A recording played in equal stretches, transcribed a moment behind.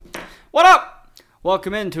What up?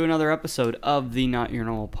 Welcome into another episode of the Not Your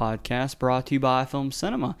Normal Podcast, brought to you by Film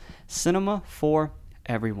Cinema. Cinema for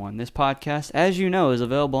everyone. This podcast, as you know, is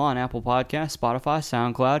available on Apple Podcasts, Spotify,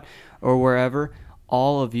 SoundCloud, or wherever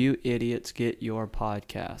all of you idiots get your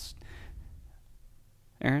podcast.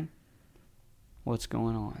 Aaron, what's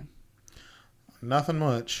going on? Nothing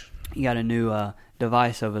much. You got a new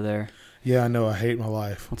device over there. Yeah, I know. I hate my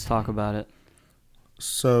life. Let's talk about it.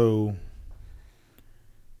 So,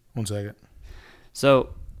 one second. So,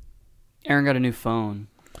 Aaron got a new phone.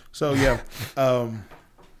 So, yeah.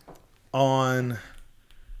 On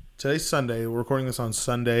today's Sunday, we're recording this on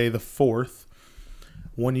Sunday the 4th.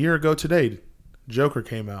 1 year ago today, Joker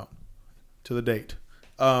came out to the date.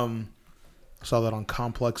 Saw that on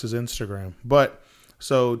Complex's Instagram. But,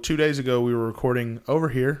 so 2 days ago, we were recording over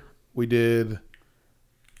here. We did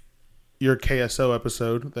your KSO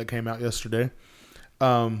episode that came out yesterday.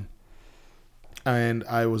 And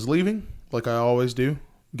I was leaving, like I always do,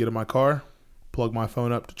 get in my car, plug my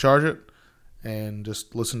phone up to charge it, and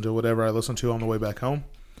just listen to whatever I listen to on the way back home.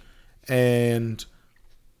 And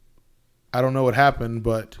I don't know what happened,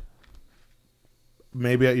 but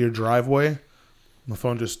maybe at your driveway, my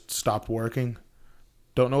phone just stopped working.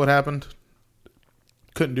 Don't know what happened.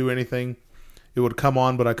 Couldn't do anything. It would come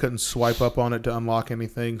on, but I couldn't swipe up on it to unlock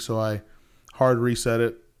anything, so I hard reset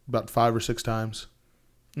it about 5 or 6 times.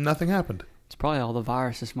 Nothing happened. It's probably all the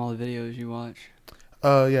viruses from all the videos you watch.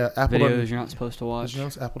 Yeah, Apple Videos you're not supposed to watch. Did you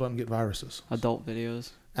notice Apple doesn't get viruses? Adult videos.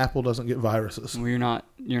 Apple doesn't get viruses. Well, you're not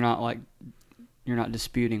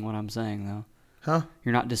disputing what I'm saying though. Huh?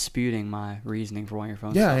 You're not disputing my reasoning for why your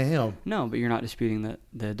phone. Yeah, I stopped. am. No, but you're not disputing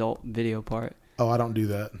the adult video part. Oh, I don't do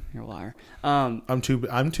that. You're a liar. I'm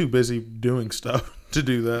too busy doing stuff to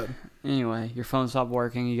do that. Anyway, your phone stopped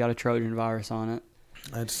working. You got a Trojan virus on it.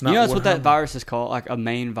 It's not. You know that's what that virus is called. Like a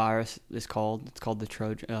main virus is called. It's called the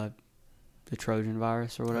Trojan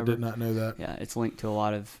virus or whatever. I did not know that. Yeah, it's linked to a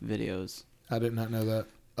lot of videos. I did not know that.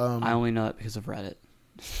 I only know that because of Reddit,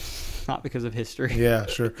 not because of history. Yeah,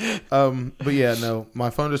 sure. But yeah, no, my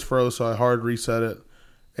phone just froze, so I hard reset it,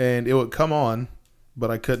 and it would come on, but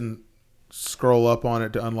I couldn't scroll up on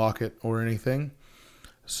it to unlock it or anything.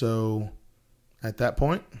 So at that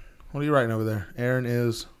point, what are you writing over there? Aaron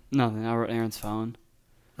is Nothing. I wrote Aaron's phone.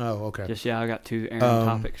 Oh, okay. I got 2 Aaron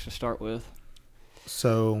topics to start with.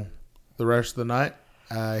 So the rest of the night,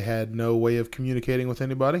 I had no way of communicating with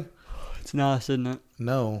anybody. It's nice, isn't it?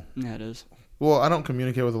 No. Yeah, it is. Well, I don't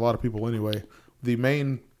communicate with a lot of people anyway. The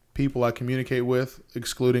main people I communicate with,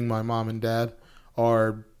 excluding my mom and dad,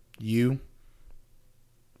 are you,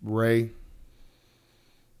 Ray.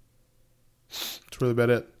 That's really about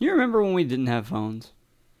it. You remember when we didn't have phones?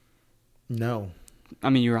 No. I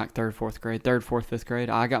mean, you were like 3rd, 4th grade. 3rd, 4th, 5th grade.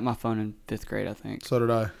 I got my phone in 5th grade, I think. So did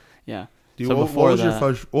I. Yeah. What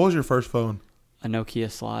was your first phone? A Nokia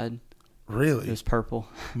Slide. Really? It was purple.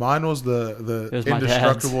 Mine was the was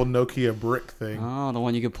indestructible Nokia brick thing. Oh, the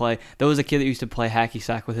one you could play. There was a kid that used to play hacky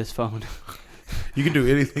sack with his phone. You can do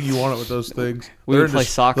anything you want with those things. We would play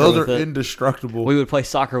soccer with it. Those are indestructible. We would play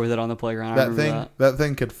soccer with it on the playground. That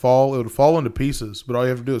thing could fall. It would fall into pieces, but all you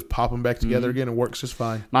have to do is pop them back together again. It works just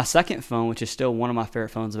fine. My second phone, which is still one of my favorite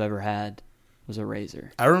phones I've ever had, was a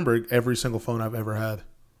Razr. I remember every single phone I've ever had.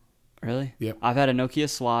 Really? Yep. I've had a Nokia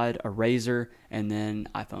Slide, a Razr, and then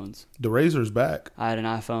iPhones. The Razr's back. I had an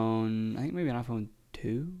iPhone, I think maybe an iPhone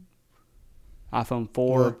 2? iPhone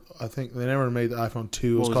 4? Well, I think they never made the iPhone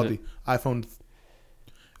 2. It was called the iPhone.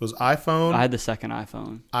 It was iPhone. I had the second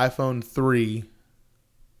iPhone. iPhone 3.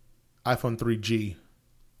 iPhone 3G.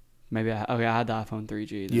 Maybe I had the iPhone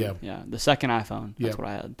 3G. Then. Yeah. Yeah. The second iPhone. That's what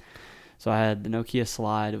I had. So I had the Nokia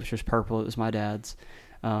Slide, which was purple. It was my dad's.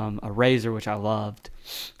 A Razr, which I loved.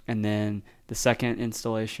 And then the second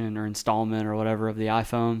installation or installment or whatever of the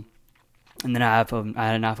iPhone. And then I had an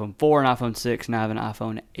iPhone 4, an iPhone 6, and I have an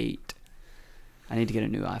iPhone 8. I need to get a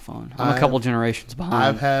new iPhone. I'm a couple generations behind.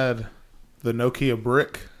 I've had the Nokia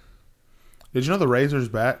brick. Did you know the Razr's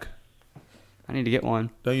back? I need to get one.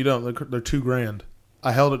 No, you don't. They're $2,000.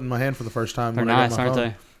 I held it in my hand for the first time. They're when nice, I got my aren't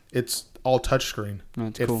phone. they? It's all touchscreen.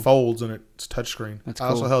 That's it cool. folds and it's touchscreen. That's I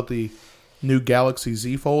cool. also held the new Galaxy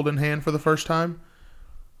Z Fold in hand for the first time.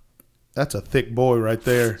 That's a thick boy right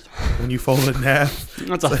there. When you fold it in half,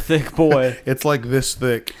 That's a thick boy. it's like this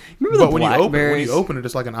thick. Remember But the Blackberries? when you open it,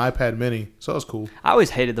 it's like an iPad Mini. So it was cool. I always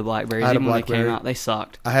hated the Blackberries. I had a Even when they came Blackberry. out, they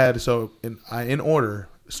sucked. I had in order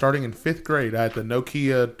starting in 5th grade. I had the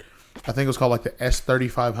Nokia. I think it was called like the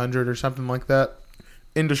S3500 or something like that.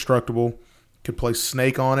 Indestructible. Could play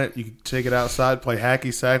Snake on it. You could take it outside, play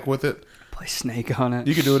hacky sack with it. Play Snake on it.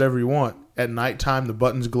 You could do whatever you want. At nighttime, the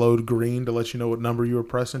buttons glowed green to let you know what number you were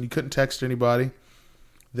pressing. You couldn't text anybody.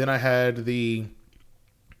 Then I had the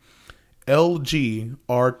LG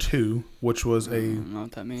R2, which was I don't know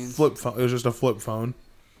what that means. flip phone. It was just a flip phone.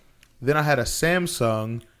 Then I had a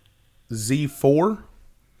Samsung Z4.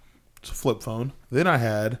 It's a flip phone. Then I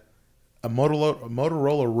had a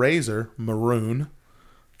Motorola Razr Maroon.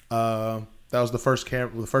 That was the first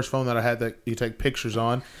phone that I had that you take pictures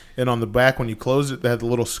on. And on the back, when you closed it, they had the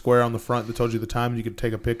little square on the front that told you the time. You could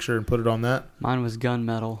take a picture and put it on that. Mine was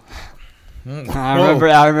gunmetal. Mm.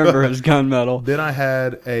 I remember it was gunmetal. Then I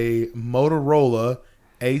had a Motorola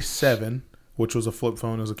A7, which was a flip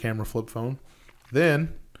phone, as a camera flip phone.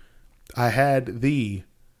 Then I had the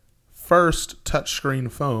first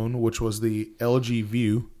touchscreen phone, which was the LG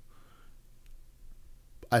View.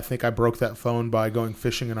 I think I broke that phone by going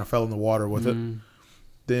fishing and I fell in the water with it.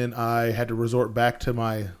 Then I had to resort back to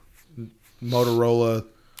my Motorola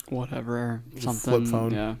whatever, something flip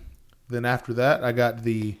phone. Yeah. Then after that, I got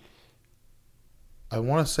I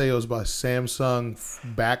want to say it was by Samsung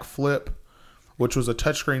Backflip, which was a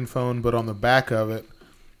touchscreen phone, but on the back of it,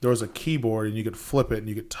 there was a keyboard and you could flip it and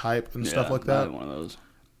you could type and stuff like that. One of those.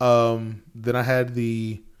 Then I had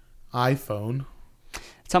the iPhone.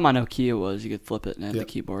 That's how my Nokia was. You could flip it and have the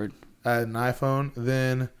keyboard. I had an iPhone.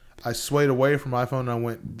 Then I swayed away from iPhone and I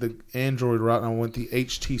went the Android route and I went the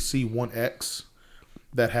HTC One X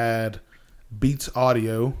that had Beats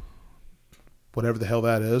Audio, whatever the hell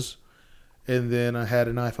that is. And then I had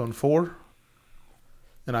an iPhone 4,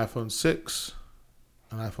 an iPhone 6,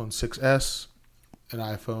 an iPhone 6S, an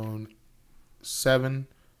iPhone 7,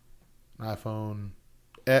 an iPhone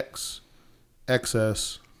X,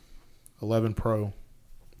 XS, 11 Pro,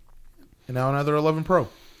 and now another 11 Pro.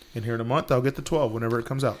 And here in a month, I'll get the 12 whenever it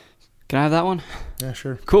comes out. Can I have that one? Yeah,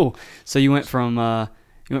 sure. Cool. So you went from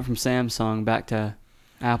Samsung back to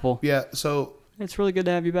Apple. Yeah, so It's really good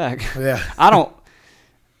to have you back. yeah, I don't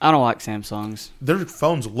like Samsungs. their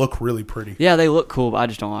phones look really pretty. Yeah, they look cool, but I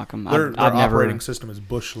just don't like them. Their I've never, operating system is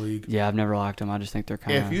Bush League. Yeah, I've never liked them. I just think they're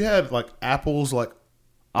kind of If you had like Apple's like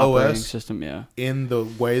operating OS system. Yeah, in the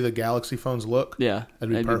way the Galaxy phones look, yeah, that'd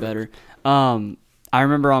be they'd be perfect. better. I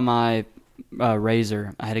remember on my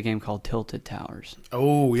Razer, I had a game called Tilted Towers.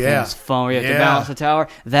 Oh yeah, This phone where you have to balance the tower.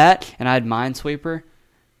 That, and I had Minesweeper.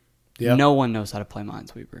 yeah. No one knows how to play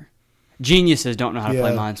Minesweeper. Geniuses don't know how to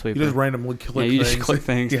play Minesweeper. You just randomly click you things. just click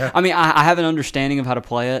things. Yeah. I mean, I have an understanding of how to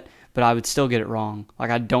play it, but I would still get it wrong.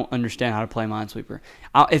 Like, I don't understand how to play Minesweeper.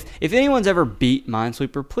 If anyone's ever beat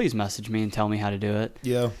Minesweeper, please message me and tell me how to do it.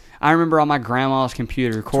 Yeah. I remember on my grandma's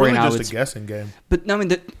computer, Corey It's really and I just a guessing game. But, I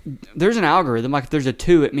mean, there's an algorithm. Like, if there's a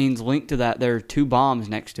 2, it means linked to that, there are 2 bombs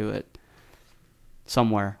next to it.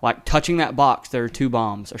 Somewhere. Like, touching that box, there are 2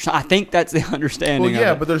 bombs. I think that's the understanding Well,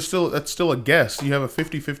 yeah, of it. but that's still a guess. You have a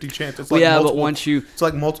 50-50 chance. It's Well, like yeah, multiple, but once you... It's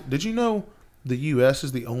like Did you know the U.S.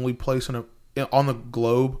 is the only place on the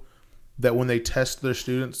globe that when they test their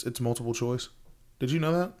students, it's multiple choice? Did you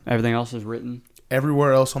know that? Everything else is written.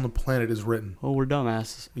 Everywhere else on the planet is written. Oh, we're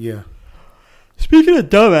dumbasses. Yeah. Speaking of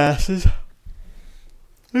dumbasses...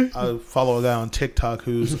 I follow a guy on TikTok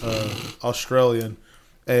who's Australian,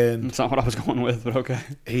 and That's not what I was going with, but okay.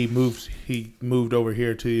 he moved over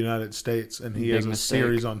here to the United States, and he Big has a mistake.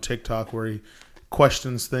 series on TikTok where he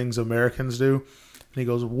questions things Americans do, and he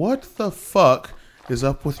goes, "What the fuck is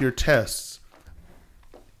up with your tests?"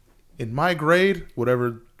 In my grade,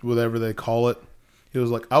 whatever they call it, he was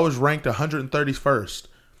like, "I was ranked 131st.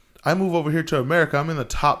 I move over here to America, I'm in the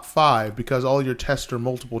top 5 because all your tests are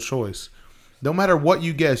multiple choice. No matter what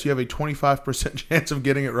you guess, you have a 25% chance of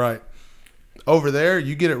getting it right. Over there,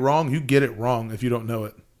 you get it wrong, you get it wrong if you don't know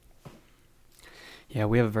it." Yeah,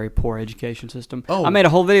 we have a very poor education system. Oh. I made a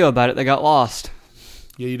whole video about it that got lost.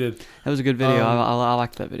 Yeah, you did. That was a good video. I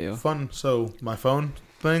liked that video. Fun. So, my phone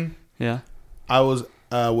thing, Yeah. I was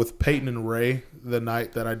with Peyton and Ray the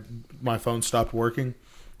night that my phone stopped working.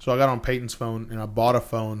 So I got on Peyton's phone and I bought a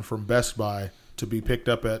phone from Best Buy to be picked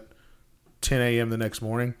up at 10 a.m. the next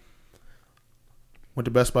morning. Went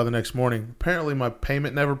to Best Buy the next morning. Apparently my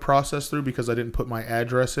payment never processed through because I didn't put my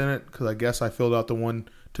address in it, because I guess I filled out the one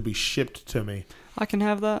to be shipped to me. I can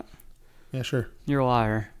have that. Yeah, sure. You're a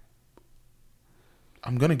liar.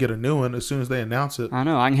 I'm going to get a new one as soon as they announce it. I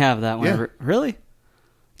know. I can have that whenever. Really?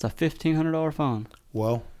 It's a $1,500 phone.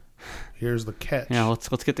 Well, here's the catch. Yeah,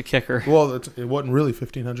 let's get the kicker. Well, it wasn't really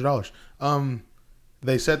 $1,500.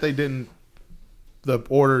 They said the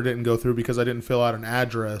order didn't go through because I didn't fill out an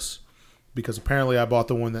address, because apparently I bought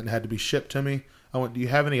the one that had to be shipped to me. I went, "Do you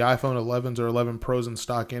have any iPhone 11s or 11 Pros in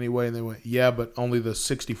stock anyway?" And they went, "Yeah, but only the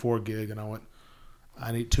 64 gig." And I went,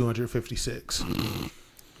 "I need 256.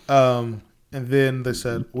 And then they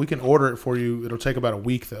said, "We can order it for you. It'll take about a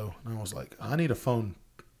week though." And I was like, "I need a phone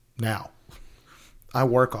now. I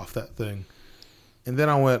work off that thing. And then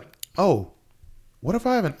I went, oh, what if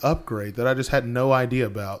I have an upgrade that I just had no idea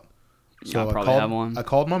about? So I probably have one. I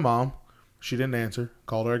called my mom. She didn't answer.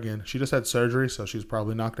 Called her again. She just had surgery, so she's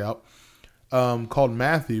probably knocked out. Called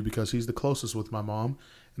Matthew because he's the closest with my mom,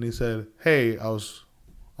 and he said, "Hey, I was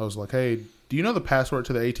like, hey, do you know the password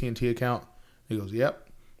to the AT&T account?" He goes, "Yep."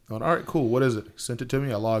 I went, "All right, cool. What is it?" He sent it to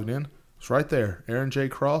me. I logged in. It's right there. Aaron J.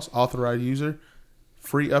 Cross, authorized user,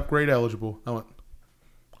 free upgrade eligible. I went,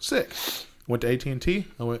 sick. Went to AT&T.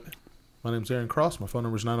 I went, "My name's Aaron Cross. My phone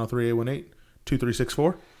number is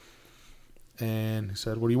 903-818-2364. And he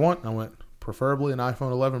said, "What do you want?" I went, "Preferably an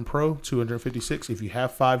iPhone 11 Pro, 256. If you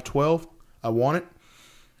have 512, I want it."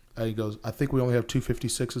 And he goes, "I think we only have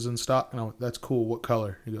 256s in stock." And I went, "That's cool. What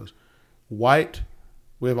color?" He goes, "White.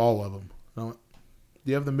 We have all of them." And I went,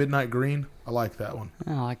 "Do you have the midnight green? I like that one."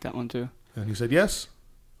 Yeah, I like that one too. And he said, "Yes."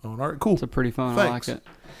 I went, "All right, cool." It's a pretty fun. Thanks. I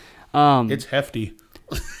like it. It's hefty.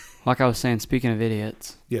 Like I was saying, speaking of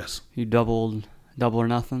idiots, Yes. you double or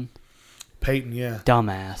nothing. Peyton, yeah.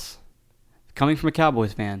 Dumbass. Coming from a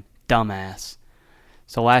Cowboys fan, dumbass.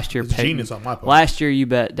 So last year, It's Peyton, genius on my part. last year you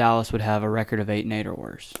bet Dallas would have a record of 8-8 or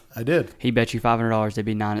worse. I did. He bet you $500 they'd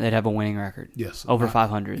be 9. They'd have a winning record. Yes. Over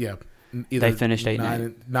 500. Yeah. They finished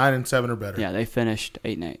 8-8. 9 and 7 or better. Yeah, they finished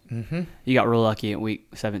 8-8. Mm-hmm. You got real lucky at week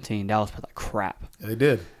 17. Dallas played like crap. They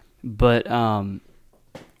did. But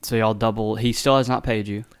so y'all double. He still has not paid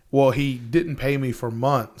you. Well, he didn't pay me for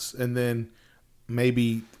months, and then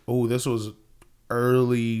maybe this was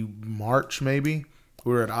early March. Maybe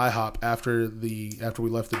we were at IHOP after we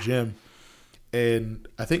left the gym, and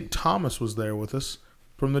I think Thomas was there with us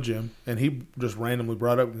from the gym, and he just randomly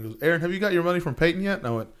brought up and he goes, "Aaron, have you got your money from Peyton yet?" And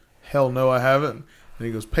I went, "Hell no, I haven't." And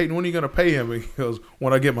he goes, "Peyton, when are you going to pay him?" And he goes,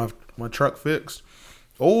 "When I get my truck fixed,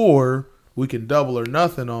 or we can double or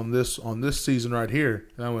nothing on this season right here."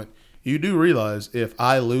 And I went, "You do realize if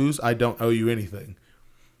I lose, I don't owe you anything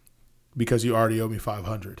because you already owe me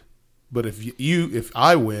 $500. But if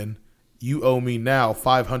I win, you owe me now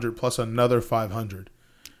 $500 plus another $500."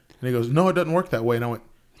 And he goes, "No, it doesn't work that way." And I went,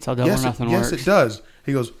 That's how double or nothing works. "Yes, it does."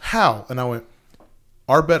 He goes, "How?" And I went,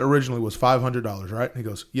 "Our bet originally was $500, right?" And he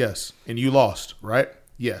goes, "Yes." "And you lost, right?"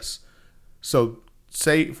 "Yes." "So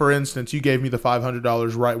say, for instance, you gave me the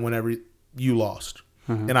 $500 right whenever you lost,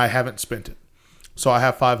 and I haven't spent it. So I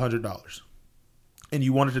have $500, and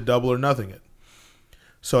you wanted to double or nothing it.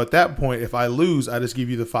 So at that point, if I lose, I just give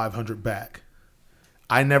you the $500 back.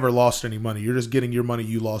 I never lost any money. You're just getting your money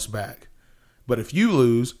you lost back. But if you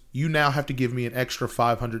lose, you now have to give me an extra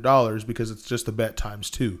 $500 because it's just a bet times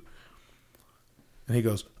 2. And he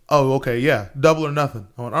goes, "Oh, okay, yeah, double or nothing."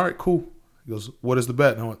 I went, "All right, cool." He goes, "What is the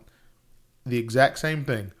bet?" And I went, "The exact same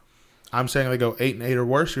thing. I'm saying they go 8-8 or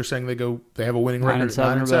worse. You're saying they have a winning record at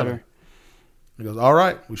 9 and 7. He goes, "All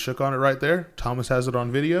right." We shook on it right there. Thomas has it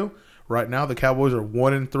on video. Right now, the Cowboys are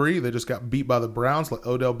 1-3. They just got beat by the Browns. Let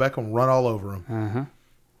Odell Beckham run all over them.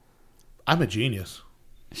 I'm a genius.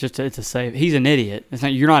 It's a save. He's an idiot.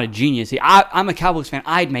 You're not a genius. I'm a Cowboys fan.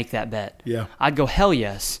 I'd make that bet. Yeah. I'd go, hell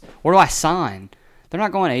yes. Where do I sign? They're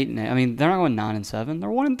not going 8-8. I mean, they're not going 9 and 7. They're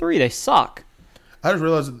 1-3. They suck. I just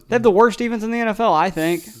realized They have the worst defense in the NFL, I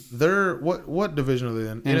think. they're what division are they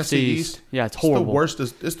in? NFC East. Yeah, it's horrible.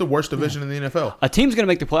 It's the worst division in the NFL. A team's going to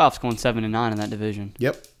make the playoffs going 7-9 in that division.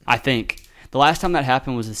 Yep. I think. The last time that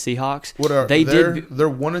happened was the Seahawks. They're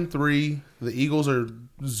 1-3. The Eagles are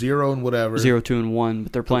 0 and whatever. 0-2-1,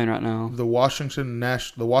 but they're playing right now. The Washington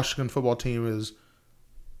football team is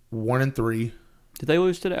 1-3. Did they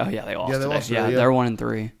lose today? Oh yeah, they lost. Yeah, they today. lost today, yeah. They're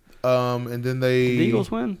 1-3. And then Did the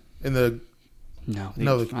Eagles win? No,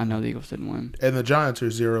 I know the Eagles didn't win. And the Giants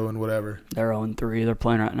are 0 and whatever. They're 0-3. They're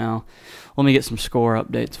playing right now. Let me get some score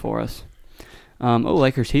updates for us.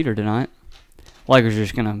 Lakers Heater tonight. Lakers are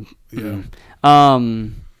just gonna. Yeah.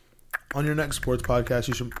 On your next sports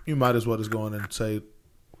podcast, you might as well just go in and say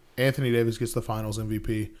Anthony Davis gets the Finals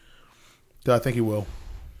MVP. I think he will.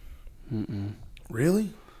 Really?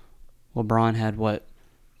 LeBron had what?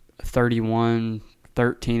 31,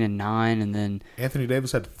 13, and 9, and then Anthony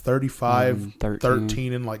Davis had 35,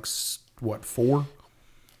 13, and 4?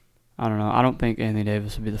 I don't know. I don't think Anthony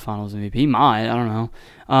Davis will be the Finals MVP. He might. I don't know.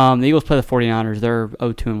 The Eagles play the 49ers. They're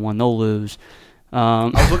 0-2-1. They'll lose.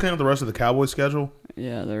 I was looking at the rest of the Cowboys schedule.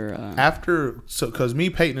 Yeah, they're because me,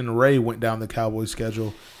 Peyton, and Ray went down the Cowboys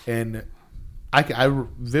schedule, and I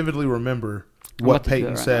vividly remember what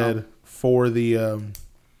Peyton said for the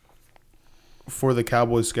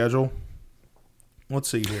Cowboys schedule. Let's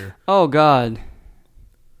see here. Oh God.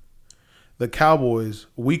 The Cowboys,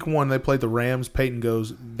 week 1, they played the Rams. Peyton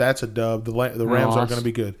goes, "That's a dub. The Rams aren't going to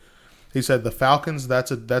be good." He said the Falcons,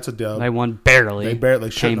 that's a dub. They won barely. They barely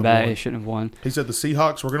came shouldn't back. have They won. shouldn't have won. He said the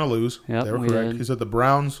Seahawks were going to lose. Yep, they were we correct. did. He said the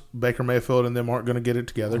Browns, Baker Mayfield, and them aren't going to get it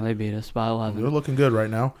together. Well, they beat us by 11. They're looking good right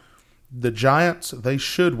now. The Giants, they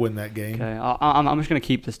should win that game. Okay, I'm just going to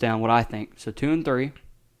keep this down, what I think. So 2-3.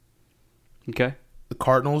 Okay. The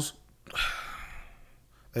Cardinals,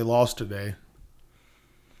 they lost today.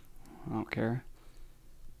 I don't care.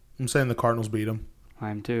 I'm saying the Cardinals beat them. I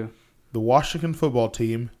am too. The Washington football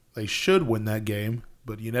team, they should win that game,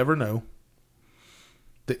 but you never know.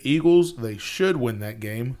 The Eagles, they should win that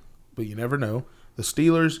game, but you never know. The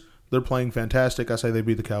Steelers, they're playing fantastic. I say they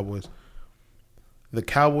beat the Cowboys. The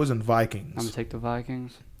Cowboys and Vikings. I'm going to take the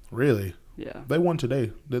Vikings. Really? Yeah. They won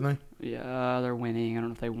today, didn't they? Yeah, they're winning. I don't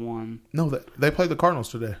know if they won. No, they played the Cardinals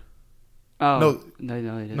today. Oh. No. They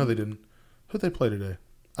didn't. No, they didn't. Who'd they play today?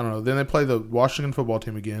 I don't know. Then they play the Washington football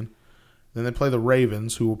team again. Then they play the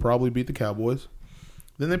Ravens, who will probably beat the Cowboys.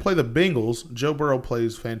 Then they play the Bengals. Joe Burrow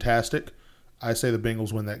plays fantastic. I say the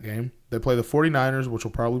Bengals win that game. They play the 49ers, which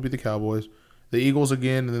will probably be the Cowboys. The Eagles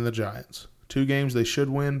again, and then the Giants. 2 games they should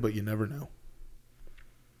win, but you never know.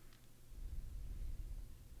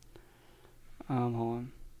 Hold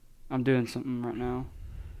on. I'm doing something right now.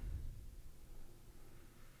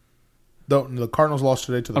 The Cardinals lost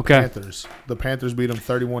today to the Panthers. The Panthers beat them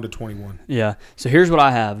 31-21. Yeah. So here's what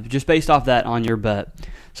I have, just based off that on your bet.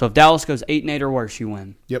 So if Dallas goes 8-8 or worse, you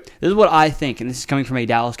win. Yep. This is what I think, and this is coming from a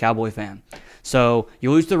Dallas Cowboy fan. So you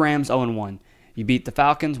lose to the Rams 0-1. You beat the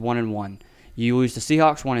Falcons 1-1. You lose to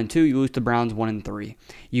Seahawks 1-2. You lose to Browns 1-3.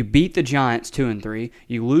 You beat the Giants 2-3.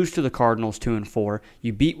 You lose to the Cardinals 2-4.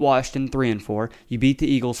 You beat Washington 3-4. You beat the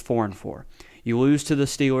Eagles 4-4. You lose to the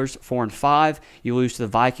Steelers 4-5. You lose to the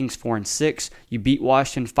Vikings 4-6. You beat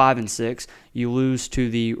Washington 5-6. You lose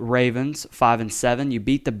to the Ravens 5-7. You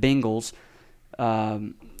beat the Bengals.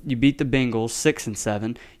 You beat the Bengals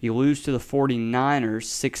 6-7. You lose to the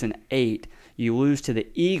 49ers 6-8. You lose to the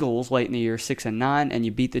Eagles late in the year 6-9, and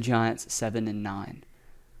you beat the Giants 7-9.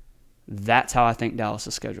 That's how I think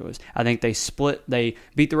Dallas' schedule is. I think they split. They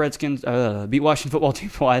beat the Redskins, beat Washington football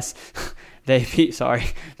team twice. They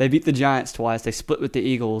beat the Giants twice. They split with the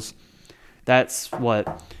Eagles. That's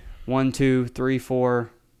what 1, 2, 3,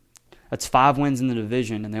 4. That's 5 wins in the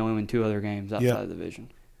division, and they only win 2 other games outside of the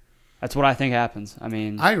division. That's what I think happens. I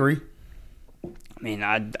agree. I'm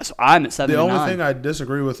at 7-9. The only thing I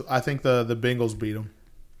disagree with, I think the Bengals beat them.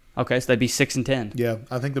 Okay, so they'd be 6-10. Yeah,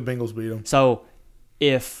 I think the Bengals beat them. So,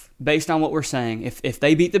 if based on what we're saying, if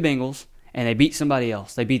they beat the Bengals and they beat somebody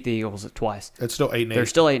else, they beat the Eagles twice. It's still 8-8. They're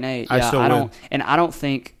still 8-8. Yeah, I don't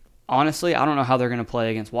think. Honestly, I don't know how they're going to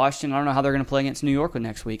play against Washington. I don't know how they're going to play against New York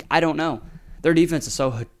next week. I don't know. Their defense is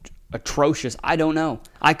so atrocious. I don't know.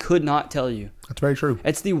 I could not tell you. That's very true.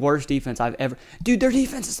 It's the worst defense I've ever. Dude, their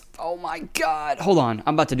defense is. Oh my God! Hold on,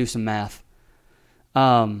 I'm about to do some math.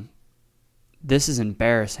 This is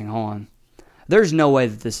embarrassing. Hold on. There's no way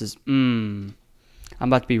that this is. I'm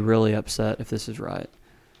about to be really upset if this is right.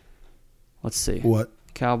 Let's see. What?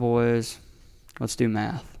 Cowboys. Let's do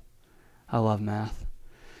math. I love math.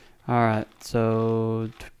 All right, so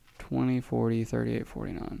 20, 40, 38,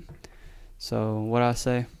 49. So what did I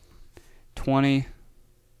say? 20.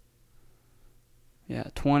 Yeah,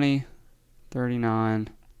 20, 39,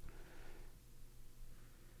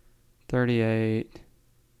 38,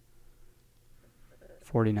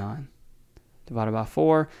 49. Divided by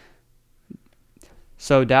 4.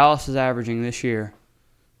 So Dallas is averaging this year.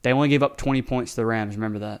 They only gave up 20 points to the Rams.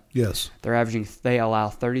 Remember that? Yes. They allow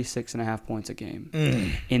 36.5 points a game.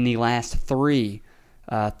 In the last 3,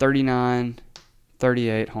 39,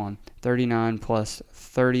 38, hold on. 39 plus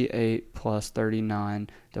 38 plus 39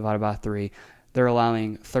 divided by 3. They're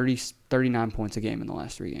allowing 39 points a game in the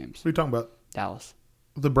last 3 games. What are you talking about? Dallas.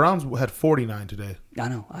 The Browns had 49 today. I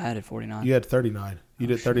know. I added 49. You had 39. You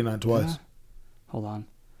did 39 twice. Yeah. Hold on.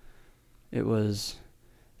 It was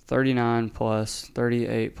 39 plus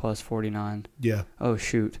 38 plus 49. Yeah. Oh,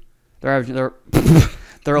 shoot. They're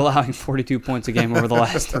allowing 42 points a game over the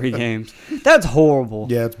last 3 games. That's horrible.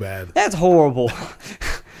 Yeah, it's bad. That's horrible.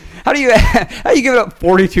 How do you give up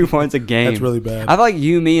 42 points a game? That's really bad. I feel like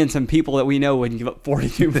you, me, and some people that we know wouldn't give up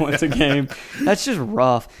 42 points a game. That's just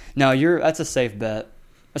rough. No, that's a safe bet.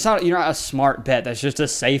 You're not a smart bet. That's just a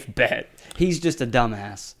safe bet. He's just a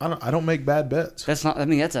dumbass. I don't make bad bets. That's not. I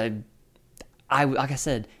mean, like I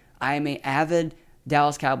said, I am an avid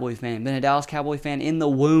Dallas Cowboy fan. Been a Dallas Cowboy fan in the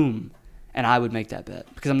womb, and I would make that bet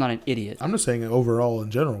because I'm not an idiot. I'm just saying it overall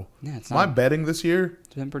in general. Yeah, my betting this year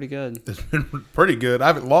it's been pretty good. It's been pretty good. I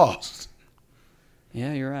haven't lost.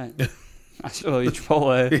 Yeah, you're right. I still eat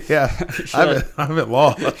Chipotle. Yeah, I haven't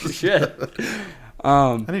lost. Shit.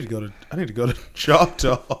 I need to go to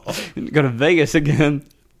Choctaw. Go to Vegas again.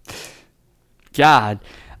 God.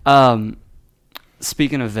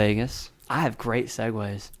 Speaking of Vegas, I have great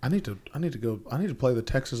segues. I need to play the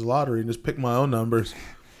Texas lottery and just pick my own numbers.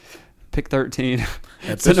 Pick 13.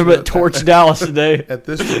 Send them at Torch Dallas today. At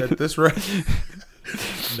this rate.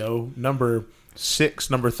 No, number 6,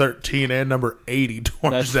 number 13, and number 80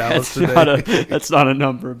 Torch Dallas today. That's not a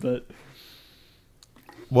number, but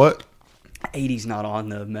what? 80's not on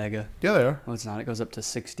the Mega. Yeah, they are. Oh, it's not. It goes up to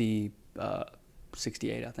 68,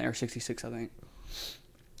 I think, or 66, I think.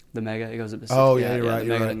 The Mega, it goes up to 60. Oh, yeah, you're right. The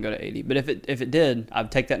You're Mega right. doesn't go to 80. But if it did,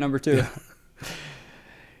 I'd take that number too.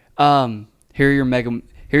 Yeah. Here are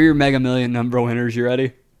your Mega Million number winners. You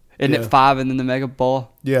ready? Isn't it 5 and then the Mega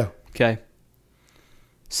Ball? Yeah. Okay.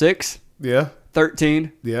 6. Yeah.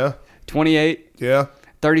 13. Yeah. 28. Yeah.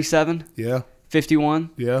 37. Yeah.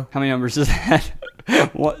 51. Yeah. How many numbers is that?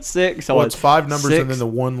 What, 6? Well, it's 5 numbers 6, and then the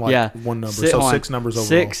one number. So 6 numbers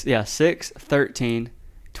overall. 6, 13,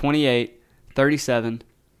 28, 37.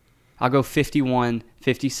 I'll go 51,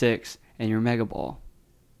 56, and your Mega Ball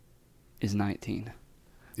is 19.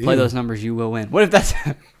 Play those numbers, you will win. What if that's...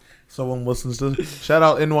 Someone listens to... Shout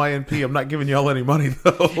out NYNP. I'm not giving y'all any money,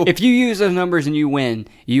 though. If you use those numbers and you win,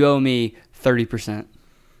 you owe me 30%.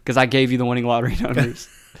 Because I gave you the winning lottery numbers.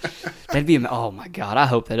 That'd be... Oh, my God. I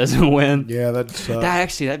hope that doesn't win. Yeah,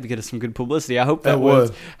 that'd be good some good publicity. I hope that would.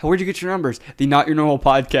 Where'd you get your numbers? The Not Your Normal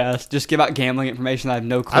podcast. Just give out gambling information that I have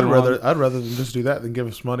no clue on. I'd rather them just do that than give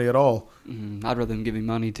us money at all. I'd rather them give me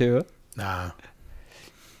money, too. Nah.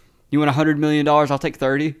 You want $100 million? I'll take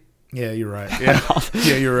 30. Yeah, you're right. Yeah,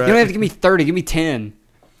 yeah, you're right. You don't have to give me 30. Give me 10.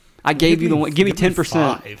 I gave you the one. Give me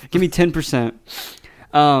 10%. Give me 10%.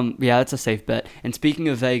 Yeah, that's a safe bet. And speaking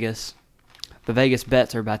of Vegas, the Vegas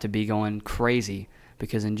bets are about to be going crazy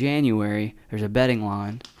because in January there's a betting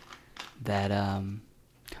line that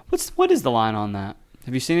what is the line on that?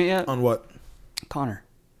 Have you seen it yet? On what? Conor.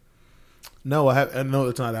 No, I have. No,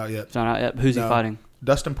 it's not out yet. It's not out yet. Who's he fighting?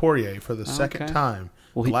 Dustin Poirier for the second time.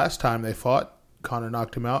 Well, the last time they fought, Conor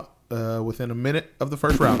knocked him out within a minute of the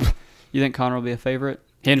first round. You think Conor will be a favorite?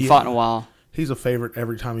 He hadn't fought in a while. He's a favorite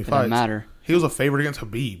every time he fights. Doesn't matter. He was a favorite against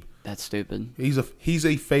Khabib. That's stupid. He's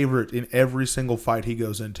a favorite in every single fight he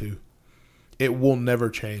goes into. It will never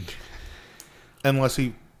change. Unless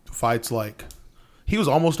he fights like... He was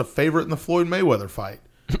almost a favorite in the Floyd Mayweather fight.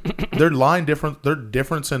 Their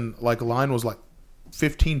difference in line was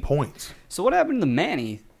 15 points. So what happened to the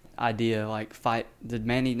Manny idea, fight? Did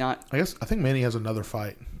Manny not... I think Manny has another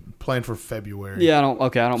fight planned for February. Yeah, I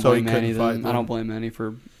don't blame Manny then. I don't blame Manny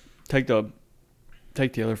for... Take the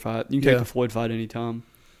other fight. You can take the Floyd fight anytime.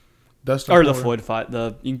 The Floyd fight.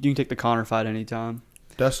 You can take the Conor fight anytime.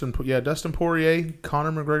 Dustin Poirier,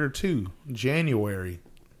 Conor McGregor 2, January.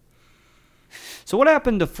 So what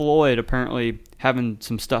happened to Floyd apparently having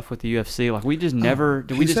some stuff with the UFC? We just never...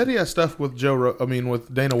 He said he has stuff with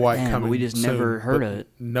with Dana White coming. We just soon, never heard of it.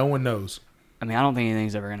 No one knows. I don't think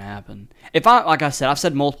anything's ever going to happen. I've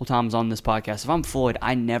said multiple times on this podcast, if I'm Floyd,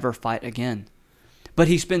 I never fight again. But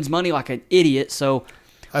he spends money like an idiot, so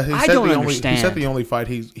I don't understand. He said the only fight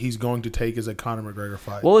he's going to take is a Conor McGregor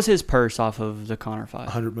fight. What was his purse off of the Conor fight?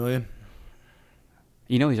 $100 million.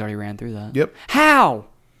 You know he's already ran through that. He How?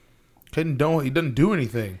 He doesn't do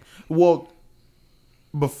anything. Well,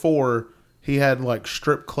 before he had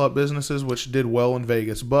strip club businesses, which did well in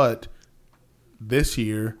Vegas, but this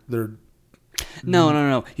year they're...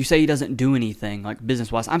 No. You say he doesn't do anything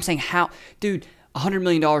business-wise. I'm saying how... Dude, $100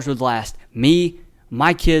 million would last me,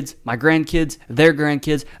 my kids, my grandkids, their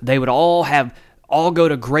grandkids. They would all go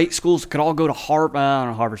to great schools. Could all go to Harvard. I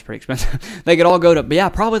don't know, Harvard's pretty expensive. They could all go to... But yeah,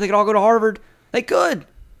 probably they could all go to Harvard. They could.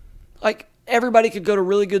 Everybody could go to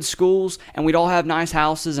really good schools, and we'd all have nice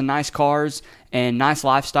houses and nice cars and nice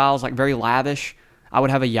lifestyles, very lavish. I would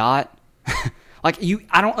have a yacht. I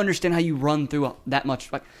don't understand how you run through that much.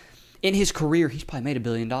 In his career, he's probably made $1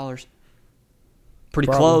 billion.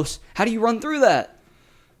 Pretty close. How do you run through that?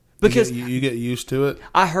 Because you get used to it.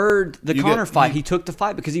 I heard the Conor fight. He took the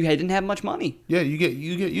fight because he didn't have much money. Yeah, you get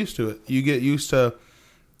used to it. You get used to.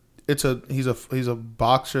 He's a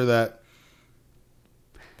boxer that.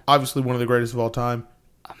 Obviously one of the greatest of all time,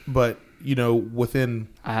 but within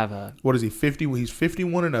what is he 50? He's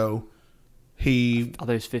 51-0. I thought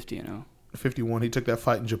he was 50-0. 51. He took that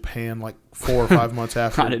fight in Japan 4 or 5 months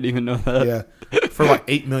after. I didn't even know that. Yeah, for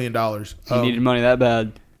 $8 million. He needed money that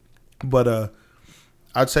bad. But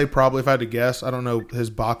I'd say probably if I had to guess, I don't know his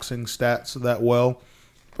boxing stats that well,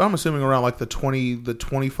 but I'm assuming around the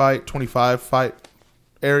 25 fight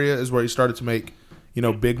area is where he started to make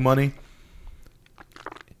big money.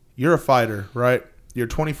 You're a fighter, right? You're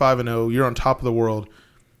 25-0. You're on top of the world.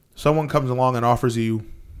 Someone comes along and offers you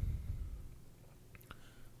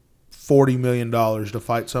 $40 million to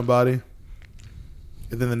fight somebody.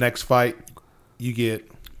 And then the next fight, you get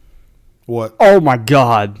what? Oh, my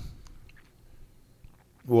God.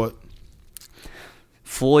 What?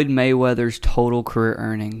 Floyd Mayweather's total career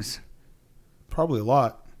earnings. Probably a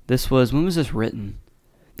lot. When was this written?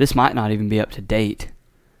 This might not even be up to date.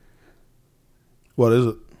 What is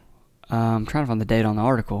it? I'm trying to find the date on the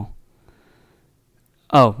article.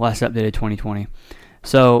 Oh, last updated 2020.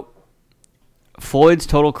 So, Floyd's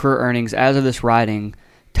total career earnings as of this writing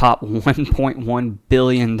top $1.1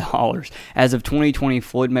 billion. As of 2020,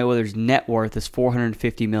 Floyd Mayweather's net worth is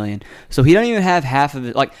 $450 million. So he doesn't even have half of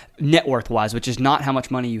it, like net worth-wise, which is not how much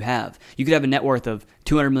money you have. You could have a net worth of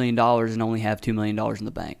 $200 million and only have $2 million in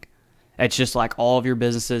the bank. It's just like all of your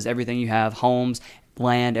businesses, everything you have, homes,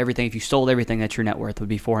 land, everything. If you sold everything, that's your net worth would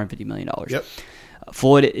be $450 million. Yep.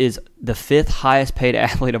 Floyd is the 5th highest paid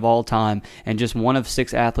athlete of all time and just one of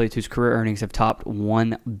 6 athletes whose career earnings have topped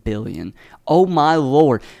 $1 billion. Oh, my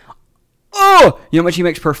Lord. Oh! You know how much he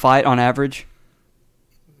makes per fight on average?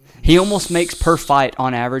 He almost makes per fight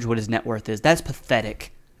on average what his net worth is. That's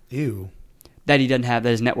pathetic. Ew. That he doesn't have,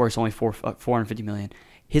 that his net worth is only $450 million.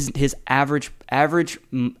 His average purse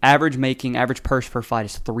per fight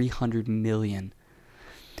is $300 million.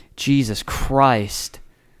 Jesus Christ.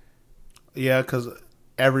 Yeah, because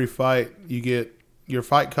every fight you get your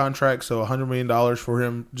fight contract, so $100 million for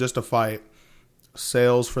him just to fight,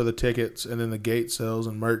 sales for the tickets, and then the gate sales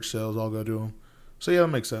and merch sales all go to him. So yeah, that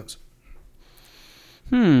makes sense.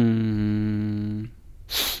 The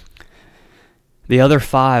other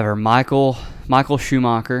 5 are Michael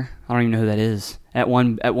Schumacher. I don't even know who that is. At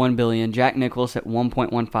 $1 billion, Jack Nicklaus at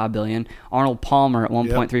 $1.15 billion, Arnold Palmer at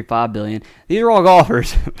 $1.35 billion. These are all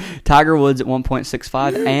golfers. Tiger Woods at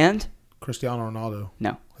 $1.65 and Cristiano Ronaldo.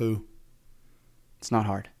 No. Who? It's not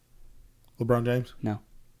hard. LeBron James? No.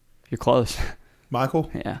 You're close.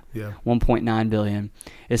 Michael? Yeah. Yeah. $1.9 billion.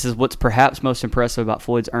 This is what's perhaps most impressive about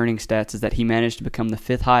Floyd's earning stats is that he managed to become the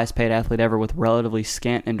 5th highest paid athlete ever with relatively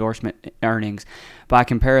scant endorsement earnings. By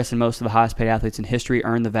comparison, most of the highest paid athletes in history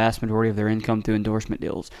earned the vast majority of their income through endorsement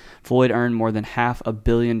deals. Floyd earned more than $500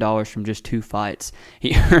 million from just 2 fights.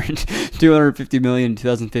 He earned $250 million in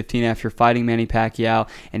 2015 after fighting Manny Pacquiao,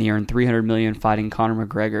 and he earned $300 million fighting Conor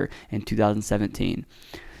McGregor in 2017.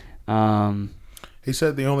 He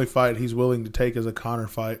said the only fight he's willing to take is a Conor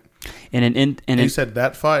fight. He said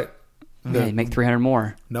that fight. He'd make $300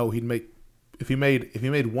 more. No, he'd make if he made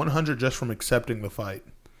 $100 just from accepting the fight.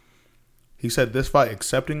 He said this fight,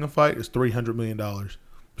 accepting the fight, is $300 million.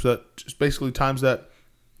 So that just basically times that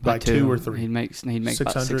by 2 or 3. He'd make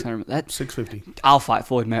about $600. That's $650. I'll fight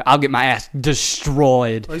Floyd Mayweather. I'll get my ass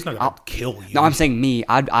destroyed. Well, he's not going to kill you. No, I'm saying me.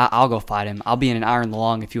 I'll go fight him. I'll be in an iron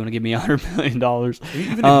lung if you want to give me $100 million.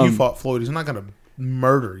 Even if you fought Floyd, he's not going to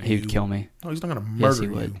murder you. He would kill me. No, he's not going to murder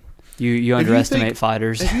you. Would. You underestimate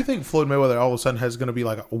fighters. If you think Floyd Mayweather all of a sudden is going to be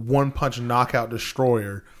like a one-punch knockout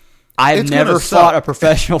destroyer, I've never fought a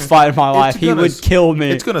professional fight in my life. He would kill me.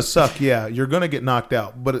 It's going to suck, yeah. You're going to get knocked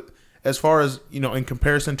out. But as far as, in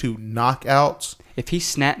comparison to knockouts... If he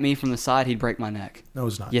snapped me from the side, he'd break my neck. No,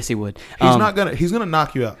 he's not. Yes, he would. He's not going to... He's going to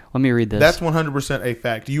knock you out. Let me read this. That's 100% a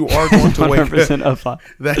fact. You are going to wake up...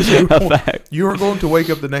 100% a fact. You are going to wake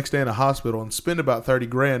up the next day in a hospital and spend about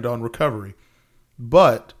 $30,000 on recovery.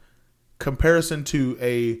 But comparison to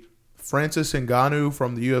a Francis Ngannou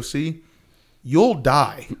from the UFC... You'll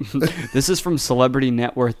die. This is from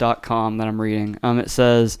CelebrityNetWorth.com that I'm reading. It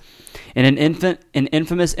says, in an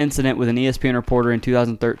infamous incident with an ESPN reporter in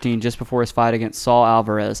 2013, just before his fight against Saul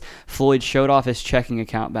Alvarez, Floyd showed off his checking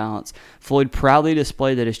account balance. Floyd proudly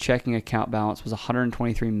displayed that his checking account balance was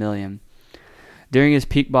 $123 million. During his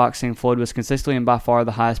peak boxing, Floyd was consistently and by far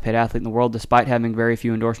the highest paid athlete in the world, despite having very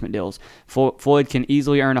few endorsement deals. Floyd can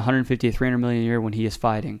easily earn $150 to $300 million a year when he is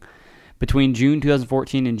fighting. Between June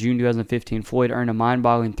 2014 and June 2015, Floyd earned a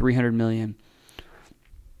mind-boggling $300 million.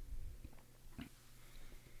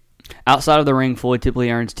 Outside of the ring, Floyd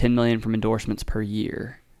typically earns $10 million from endorsements per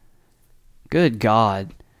year. Good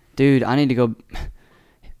God. Dude, I need to go...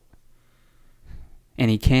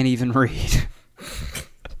 And he can't even read.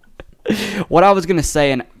 What I was going to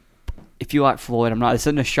say, and if you like Floyd, this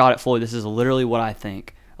isn't a shot at Floyd. This is literally what I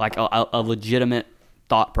think. Like a legitimate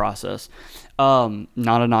thought process. Not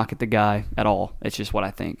a knock at the guy at all. It's just what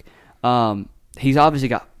I think. He's obviously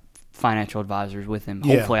got financial advisors with him.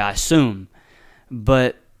 Yeah. Hopefully, I assume.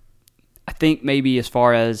 But I think maybe as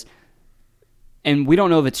far as And we don't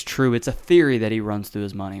know if it's true. It's a theory that he runs through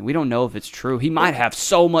his money. We don't know if it's true. He might have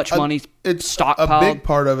so much money stockpiled. A big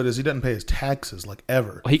part of it is he doesn't pay his taxes, like,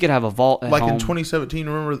 ever. He could have a vault at like home. In 2017,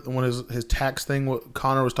 remember when his tax thing, what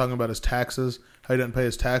Connor was talking about his taxes, how he didn't pay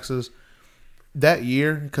his taxes? That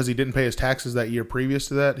year, because he didn't pay his taxes that year previous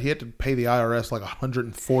to that, he had to pay the IRS like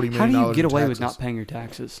 $140 million. How do you get away taxes. with not paying your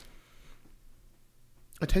taxes?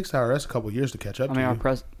 It takes the IRS a couple of years to catch up to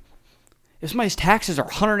you. If somebody's taxes are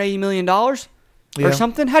 $180 million or Yeah.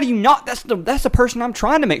 something, how do you not? That's the person I'm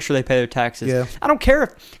trying to make sure they pay their taxes. Yeah. I don't care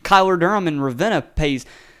if Kyler Durham and Ravenna pays.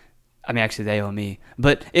 I mean, actually, they owe me.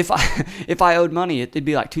 But if I owed money, it'd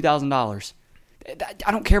be like $2,000.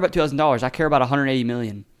 I don't care about $2,000. I care about $180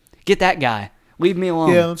 million. Get that guy. Leave me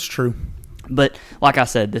alone. Yeah, that's true. But like I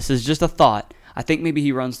said, this is just a thought. I think maybe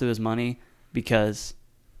he runs through his money because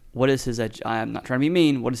what is his I'm not trying to be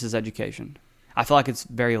mean. What is his education? I feel like it's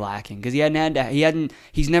very lacking because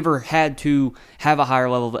he's never had to have a higher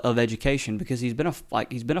level of education because he's been a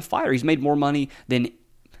fighter. He's made more money than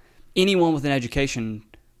anyone with an education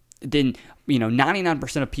than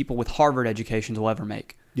 99% of people with Harvard educations will ever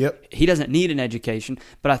make. Yep. He doesn't need an education,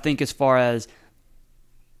 but I think as far as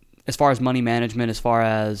money management, as far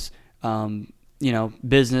as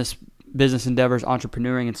business endeavors,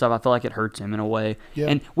 entrepreneuring and stuff, I feel like it hurts him in a way. Yeah.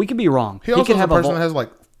 And we could be wrong. He also is a person that has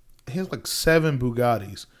like 7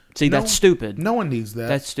 Bugattis. See, that's stupid. No one needs that.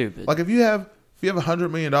 That's stupid. Like if you have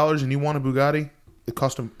 $100 million and you want a Bugatti, it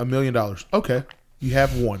costs $1 million. Okay, you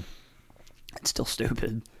have one. It's still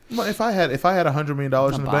stupid. Well, if I had $100 million in the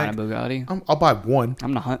bank, I'm buying a Bugatti. I'll buy one.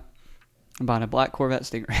 I'm not. I'm buying a black Corvette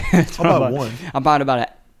Stingray. I'll buy one. I'm buying about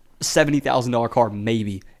a $70,000 car,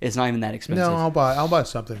 maybe. It's not even that expensive. No, I'll buy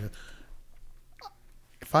something.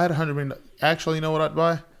 If I had $100 million, actually, you know what I'd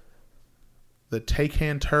buy? The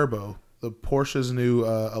Taycan Turbo, the Porsche's new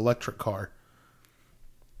electric car.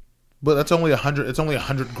 But that's only $100. It's only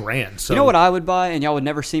 $100,000. So you know what I would buy, and y'all would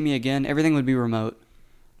never see me again. Everything would be remote.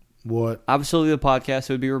 What? I would still do the podcast.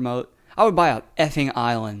 It would be remote. I would buy a effing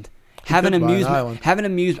island. Have an amusement.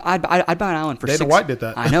 I'd buy an island for Dana White did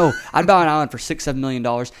that. I know. I'd buy an island for $6-7 million.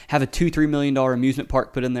 Have a $2-3 million amusement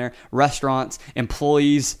park put in there. Restaurants,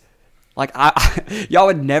 employees. Like y'all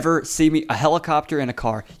would never see me. A helicopter and a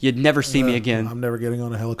car. You'd never see me again. I'm never getting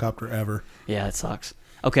on a helicopter ever. Yeah, it sucks.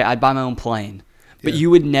 Okay, I'd buy my own plane. But Yeah. you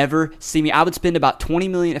would never see me. I would spend about $20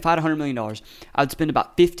 million. If I had $100 million, I would spend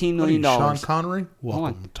about $15 million. Sean Connery?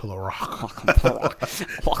 Welcome to the Rock. Welcome to the Rock.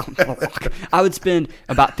 Welcome to the Rock. I would spend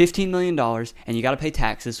about $15 million, and you got to pay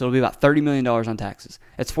taxes, so it'll be about $30 million on taxes.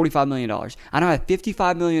 That's $45 million. I now have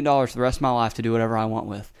 $55 million for the rest of my life to do whatever I want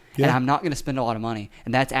with. Yeah. And I'm not going to spend a lot of money.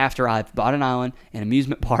 And that's after I've bought an island, an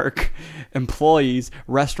amusement park, employees,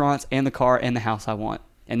 restaurants, and the car and the house I want.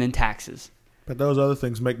 And then taxes. But those other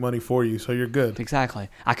things make money for you, so you're good. Exactly.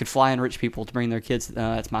 I could fly in rich people to bring their kids.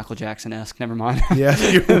 That's Michael Jackson-esque. Never mind. Yeah.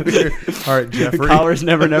 All right, Jeffrey. Colors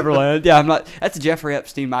Never Neverland. Yeah, I'm not. That's a Jeffrey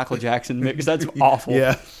Epstein, Michael Jackson mix. That's awful.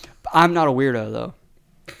 Yeah. I'm not a weirdo though.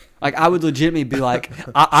 Like I would legitimately be like,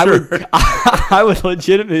 I would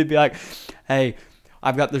legitimately be like, hey,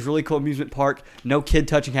 I've got this really cool amusement park. No kid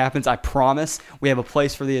touching happens. I promise. We have a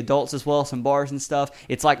place for the adults as well, some bars and stuff.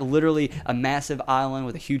 It's like literally a massive island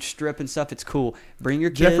with a huge strip and stuff. It's cool. Bring your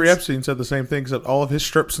kids. Jeffrey Epstein said the same thing, except all of his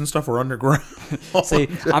strips and stuff were underground. See,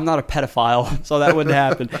 I'm not a pedophile, so that wouldn't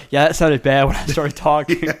happen. Yeah, that sounded bad when I started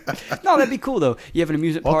talking. Yeah. No, that'd be cool though. You have an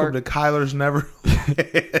amusement park. Welcome to Kyler's Never.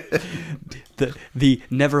 the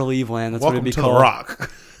Never Leave Land. That's Welcome what it'd be to called. the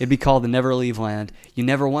Rock. It'd be called the Never Leave Land. You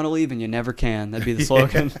never want to leave and you never can. That'd be the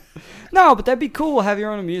slogan. Yeah. No, but that'd be cool. Have your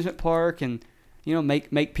own amusement park and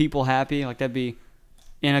make people happy. Like that'd be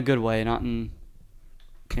in a good way, not in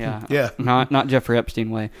not Jeffrey Epstein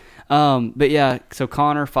way. But yeah, so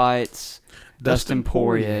Conor fights Dustin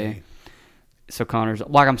Poirier. So Conor's,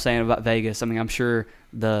 like I'm saying about Vegas, I mean I'm sure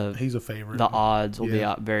he's a favorite. The odds will be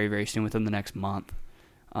out very, very soon within the next month.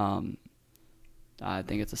 I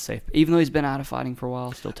think it's a safe. Even though he's been out of fighting for a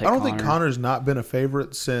while, still take. I don't think Conor's not been a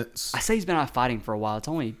favorite since. I say he's been out of fighting for a while. It's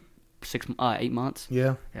only 8 months.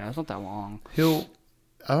 Yeah, it's not that long. I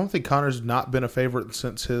don't think Conor's not been a favorite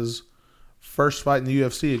since his first fight in the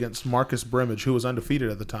UFC against Marcus Brimage, who was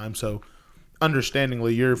undefeated at the time. So,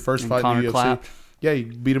 understandingly, your first fight in the UFC, clapped. Yeah, you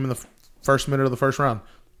beat him in the first minute of the first round.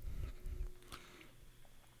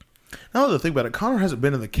 Now that I think about it, Conor hasn't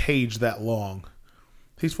been in the cage that long.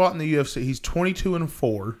 He's fought in the UFC. He's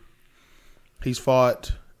 22-4. He's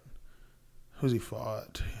fought. Who's he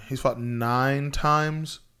fought? He's fought 9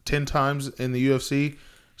 times, 10 times in the UFC.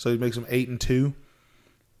 So he makes him 8-2.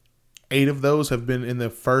 8 of those have been in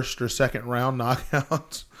the first or second round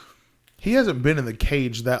knockouts. He hasn't been in the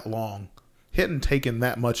cage that long. He hadn't taken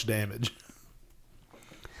that much damage.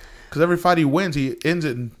 Because every fight he wins, he ends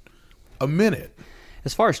it in a minute.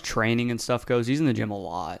 As far as training and stuff goes, he's in the gym a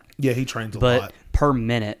lot. Yeah, he trains a But lot. per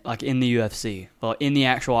minute, like in the UFC, well, in the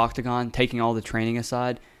actual octagon, taking all the training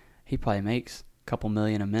aside, he probably makes a couple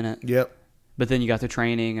million a minute. Yep. But then you got the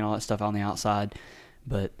training and all that stuff on the outside.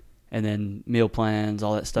 And then meal plans,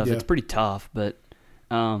 all that stuff. Yeah. It's pretty tough, but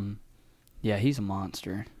yeah, he's a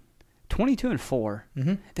monster. 22-4.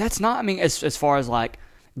 Mm-hmm. That's not, I mean, as far as like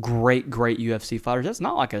great UFC fighters, that's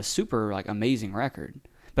not like a super like amazing record.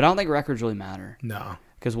 But I don't think records really matter. No.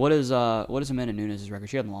 Because what is Amanda Nunes' record?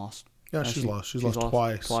 She hasn't lost. Yeah, she's lost. She's lost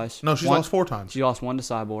twice. Twice. No, she's lost 4 times. She lost one to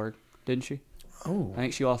Cyborg, didn't she? Oh. I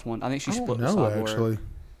think she lost one. I think she I split don't with know, Cyborg. actually.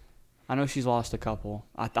 I know she's lost a couple.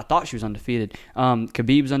 I thought she was undefeated.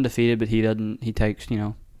 Khabib's undefeated, but he doesn't. He takes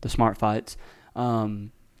the smart fights.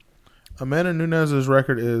 Amanda Nunes'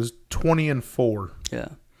 record is 20-4. Yeah.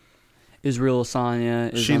 Israel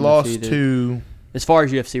Adesanya is She undefeated. lost to. As far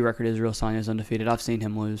as UFC record, Israel Adesanya is undefeated. I've seen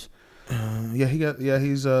him lose.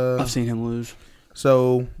 He's. I've seen him lose.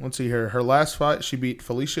 So let's see here. Her last fight, she beat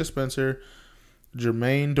Felicia Spencer,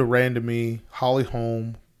 Jermaine Durandamy, Holly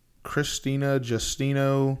Holm, Christina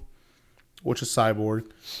Justino, which is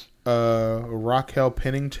Cyborg, Raquel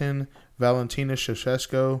Pennington, Valentina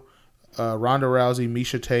Shevchenko, Ronda Rousey,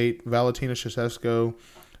 Misha Tate, Valentina Shevchenko,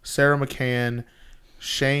 Sarah McCann,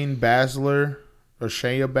 Shayna Baszler.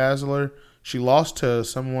 She lost to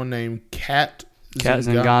someone named Kat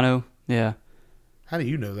Zingano. Yeah. How do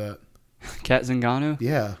you know that? Kat Zingano?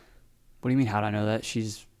 Yeah. What do you mean, how do I know that?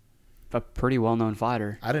 She's a pretty well-known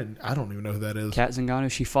fighter. I don't even know who that is. Kat Zingano,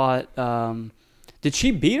 she fought... did she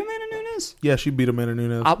beat Amanda Nunes? Yeah, she beat Amanda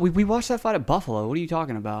Nunes. We watched that fight at Buffalo. What are you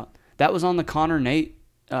talking about? That was on the Conor Nate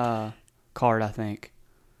card, I think.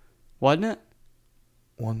 Wasn't it?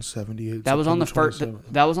 178. That was on the first.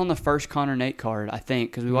 27. That was on the first Conor Nate card, I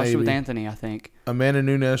think, because we watched it with Maybe. Anthony. I think. Amanda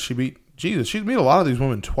Nunes, she's beat a lot of these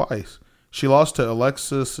women twice. She lost to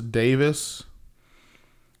Alexis Davis.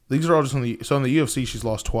 These are all just in the UFC. She's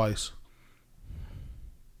lost twice.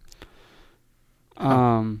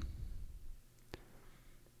 Ew.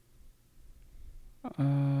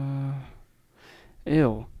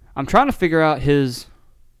 I'm trying to figure out his.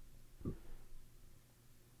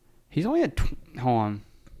 He's only had. Hold on.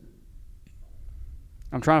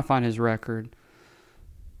 I'm trying to find his record.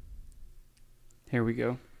 Here we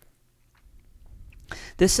go.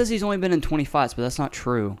 This says he's only been in 20 fights, but that's not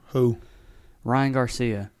true. Who? Ryan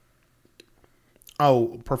Garcia.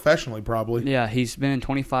 Oh, professionally probably. Yeah, he's been in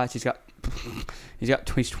 20 fights. He's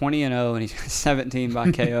 20-0 and he's got 17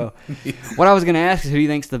 by KO. What I was going to ask is who do you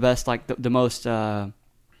think's the best, like the most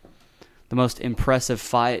impressive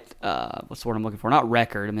fight? What's the word I'm looking for? Not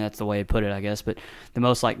record. I mean that's the way to put it, I guess. But the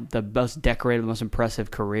most decorated, the most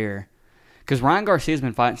impressive career. Because Ryan Garcia's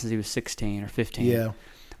been fighting since he was 16 or 15. Yeah.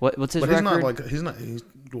 What's his But record? he's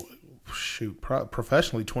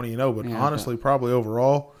professionally 20-0, but Yeah, honestly, probably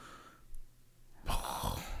overall,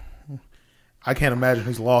 I can't imagine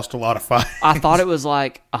he's lost a lot of fights. I thought it was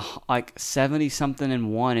like 70-something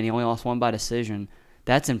and 1, and he only lost one by decision.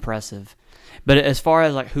 That's impressive. But as far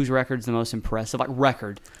as like whose record's the most impressive, like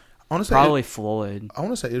record, I want to say probably Floyd. I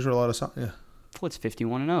want to say Israel Adesanya. Floyd's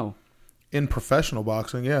 51-0. In professional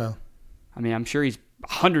boxing, yeah. I mean, I'm sure he's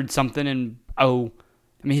 100-something and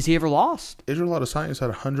I mean, has he ever lost? Israel Adesanya's had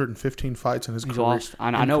 115 fights in his He's career. lost.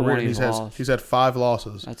 I know one he's lost. He's had 5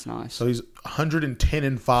 losses. That's nice. So he's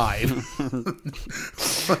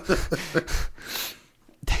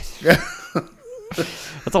 110-5.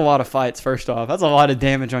 That's a lot of fights, first off. That's a lot of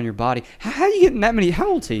damage on your body. How are you getting that many? How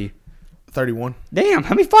old's he? 31. Damn,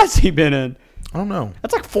 how many fights has he been in? I don't know.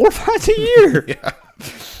 That's like 4 fights a year. Yeah.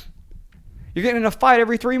 You're getting in a fight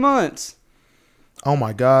every 3 months. Oh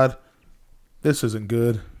my God. This isn't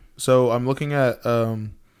good. So I'm looking at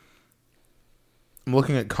Conor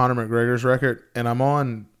McGregor's record, and I'm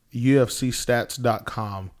on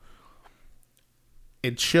UFCstats.com.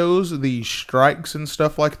 It shows the strikes and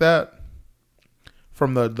stuff like that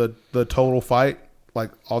from the total fight,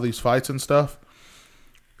 like all these fights and stuff.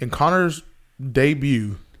 In Conor's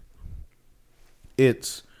debut,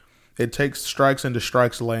 it takes strikes into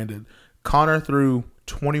strikes landed. Conor threw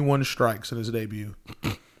 21 strikes in his debut.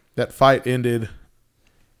 That fight ended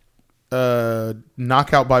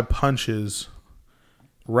knockout by punches,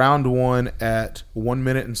 round 1 at 1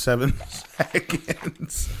 minute and 7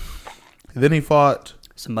 seconds. Then he fought...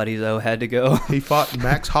 Somebody, though, had to go. He fought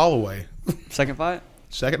Max Holloway. Second fight?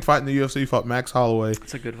 Second fight in the UFC, fought Max Holloway.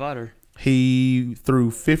 That's a good fighter. He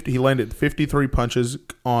landed 53 punches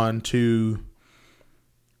onto...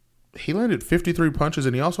 He landed 53 punches,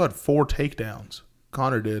 and he also had 4 takedowns.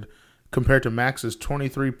 Conor did, compared to Max's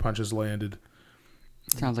 23 punches landed.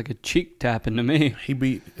 Sounds like a cheek tapping to me.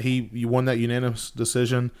 He won that unanimous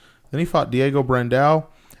decision. Then he fought Diego Brandao.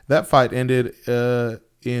 That fight ended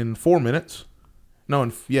in 4 minutes. No,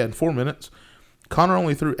 in 4 minutes. Conor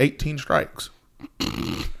only threw 18 strikes.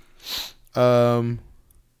 Well,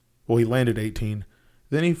 he landed 18.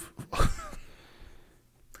 Then he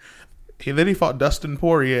fought Dustin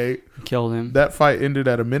Poirier. Killed him. That fight ended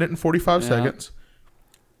at 1 minute and 45 seconds.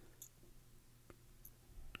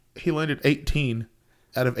 He landed 18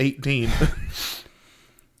 out of 18.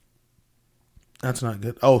 That's not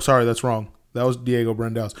good. Oh, sorry, that's wrong. That was Diego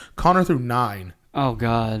Brandao's. Conor threw 9. Oh,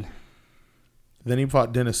 God. Then he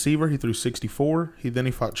fought Dennis Seaver. He threw 64. Then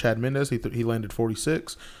he fought Chad Mendes. He landed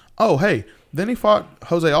 46. Oh, hey. Then he fought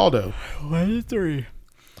Jose Aldo. Landed 3.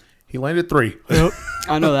 He landed 3. Yep.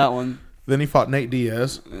 I know that one. Then he fought Nate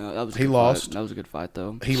Diaz. Yeah, that was he lost. Fight. That was a good fight,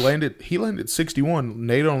 though. He landed 61.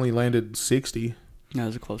 Nate only landed 60. That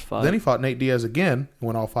was a close fight. Then he fought Nate Diaz again.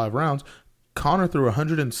 Went all 5 rounds. Conor threw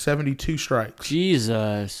 172 strikes.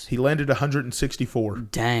 Jesus. He landed 164.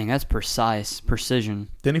 Dang, that's precision.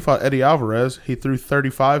 Then he fought Eddie Alvarez. He threw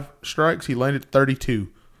 35 strikes. He landed 32.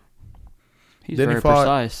 He's very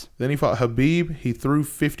precise. Then he fought Habib. He threw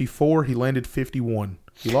 54. He landed 51.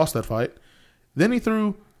 He lost that fight. Then he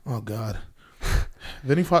threw... Oh, God.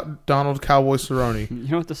 Then he fought Donald Cowboy Cerrone. You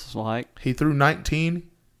know what this is like? He threw 19.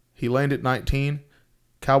 He landed 19.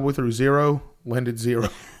 Cowboy threw 0. Landed 0.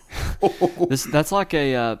 That's like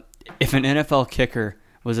if an NFL kicker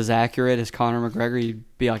was as accurate as Conor McGregor, he'd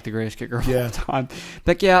be like the greatest kicker of all time.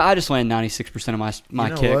 But yeah, I just land 96% of my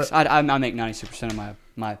kicks. I make 96% of my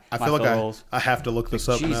I feel like goals. I have to look this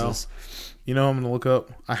up Jesus. now. You know I'm going to look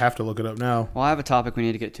up? I have to look it up now. Well, I have a topic we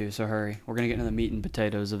need to get to, so hurry. We're going to get into the meat and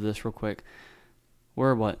potatoes of this real quick.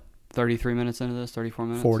 We're, 33 minutes into this? 34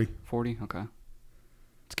 minutes? 40. 40? Okay.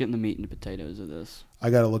 Let's get in the meat and potatoes of this. I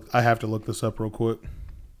have to look this up real quick.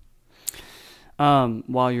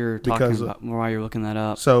 While you're looking that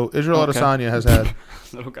up. So Israel Adesanya has had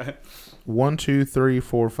okay. 1, 2, 3,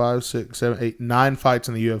 4, 5, 6, 7, 8, 9 fights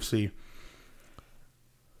in the UFC.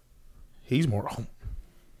 He's more.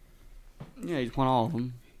 Yeah, he's won all of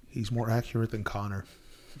them. He's more accurate than Conor.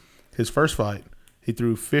 His first fight, he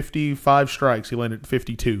threw 55 strikes. He landed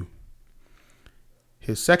 52.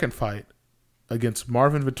 His second fight against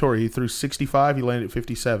Marvin Vettori, he threw 65. He landed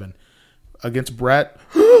 57. Against Brad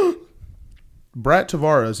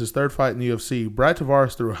Tavares, his third fight in the UFC, Brad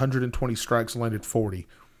Tavares threw 120 strikes and landed 40.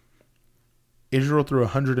 Israel threw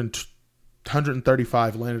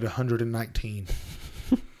 135, landed 119.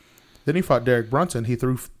 Then he fought Derek Brunson. He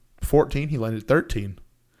threw 14. He landed 13.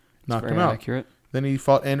 Knocked him out. Accurate. Then he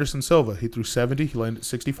fought Anderson Silva. He threw 70. He landed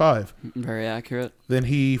 65. Very accurate. Then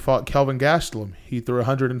he fought Kelvin Gastelum. He threw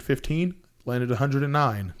 115. Landed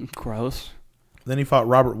 109. Gross. Then he fought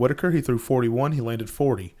Robert Whitaker. He threw 41. He landed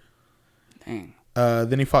 40. Dang.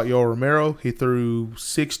 Then he fought Yoel Romero. He threw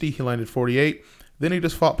 60. He landed 48. Then he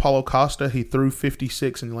just fought Paulo Costa. He threw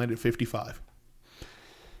 56 and he landed 55.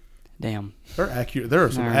 Damn. They're accurate. There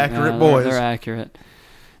are some accurate boys. They're accurate.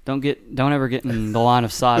 Don't ever get in the line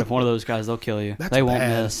of sight of one of those guys. They'll kill you. They won't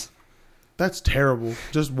miss. That's terrible.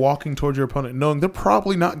 Just walking towards your opponent, knowing they're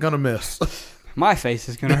probably not going to miss. My face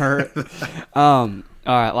is going to hurt. All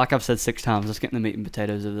right, like I've said 6 times, let's get in the meat and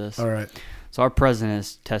potatoes of this. All right. So our president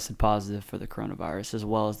has tested positive for the coronavirus, as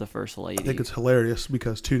well as the first lady. I think it's hilarious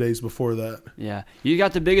because 2 days before that. Yeah. You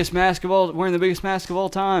got wearing the biggest mask of all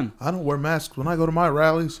time. I don't wear masks when I go to my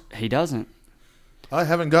rallies. He doesn't. I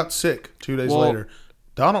haven't got sick 2 days later.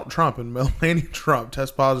 Donald Trump and Melania Trump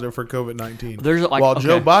test positive for COVID-19, while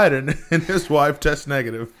Joe Biden and his wife test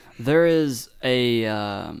negative. There's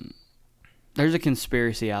a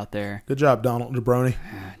conspiracy out there. Good job, Donald Jabroni.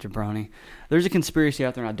 Jabroni. There's a conspiracy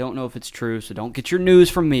out there, and I don't know if it's true, so don't get your news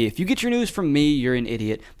from me. If you get your news from me, you're an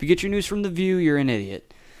idiot. If you get your news from The View, you're an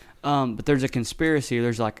idiot. But there's a conspiracy.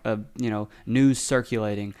 There's news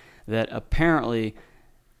circulating that apparently,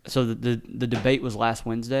 so the debate was last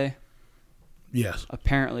Wednesday. Yes.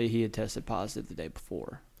 Apparently, he had tested positive the day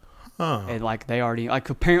before. Huh. And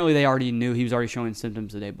apparently they already knew he was already showing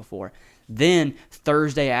symptoms the day before. Then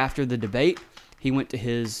Thursday after the debate, he went to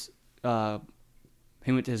his golf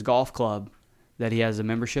club that he has a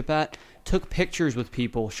membership at, took pictures with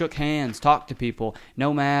people, shook hands, talked to people,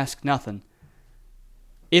 no mask, nothing.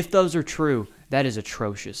 If those are true, that is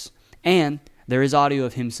atrocious. And there is audio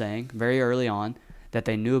of him saying very early on that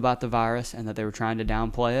they knew about the virus and that they were trying to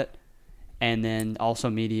downplay it. And then also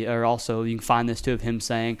you can find this too of him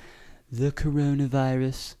saying, the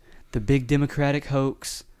coronavirus, the big Democratic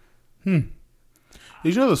hoax. Did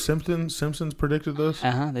you know the Simpsons predicted this?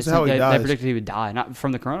 They predicted he would die, not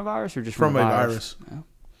from the coronavirus or just from a virus. Well,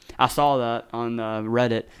 I saw that on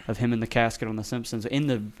Reddit of him in the casket on The Simpsons in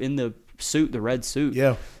the suit, the red suit.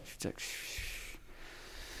 Yeah. She's like, shh.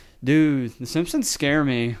 Dude, The Simpsons scare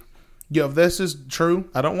me. Yeah, if this is true,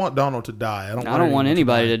 I don't want Donald to die. I don't want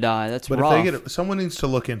anybody to die. That's but rough. if they get someone needs to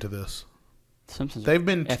look into this. Simpsons they've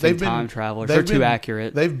been time travelers. They're too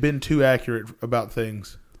accurate. They've been too accurate about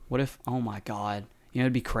things. What if? Oh my God! You know,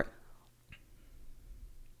 it'd be crazy.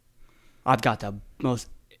 I've got the most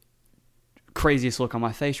craziest look on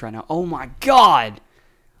my face right now. Oh my God!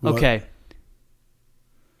 What? Okay,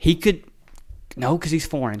 he could. No, because he's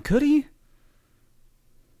foreign. Could he?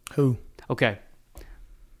 Who? Okay.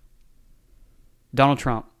 Donald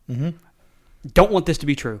Trump. Mm-hmm. Don't want this to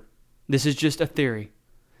be true. This is just a theory.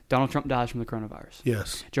 Donald Trump dies from the coronavirus.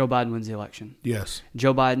 Yes. Joe Biden wins the election. Yes.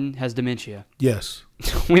 Joe Biden has dementia. Yes.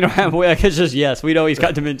 We don't have. It's just yes. We know he's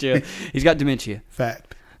got dementia. He's got dementia.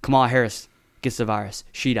 Fact. Kamala Harris gets the virus.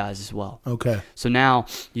 She dies as well. Okay. So now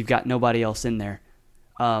you've got nobody else in there.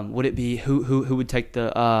 Would it be who would take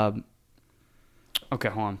the? Okay,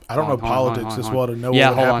 hold on. I don't know politics as well to know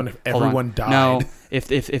what would happen if everyone died. No, if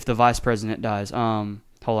the vice president dies. Hold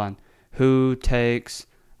on. Who takes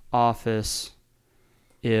office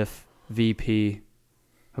if VP?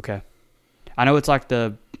 Okay, I know it's like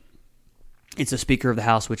it's the Speaker of the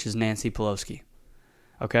House, which is Nancy Pelosi.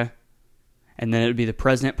 Okay, and then it would be the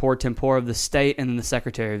President pro tempore of the state, and then the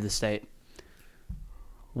Secretary of the State.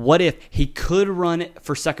 What if he could run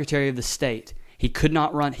for Secretary of the State? He could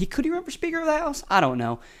not run. Could he run for Speaker of the House? I don't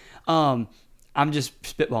know. I'm just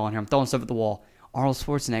spitballing here. I'm throwing stuff at the wall. Arnold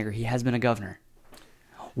Schwarzenegger, he has been a governor.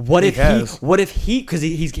 What if he? Because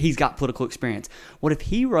he's got political experience. What if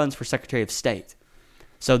he runs for Secretary of State?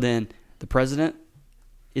 So then the president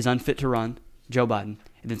is unfit to run, Joe Biden,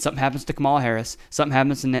 and then something happens to Kamala Harris. Something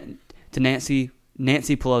happens to Nancy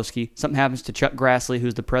Pelosi. Something happens to Chuck Grassley,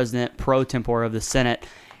 who's the president pro tempore of the Senate.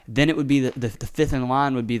 Then it would be the fifth in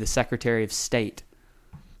line would be the Secretary of State.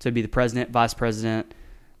 So it'd be the president, vice president,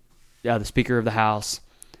 the Speaker of the House,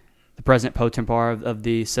 the president pro tempore of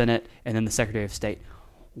the Senate, and then the Secretary of State.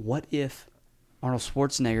 What if Arnold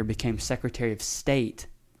Schwarzenegger became Secretary of State?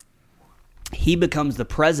 He becomes the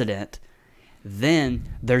president. Then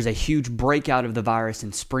there's a huge breakout of the virus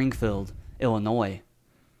in Springfield, Illinois,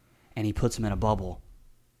 and he puts him in a bubble.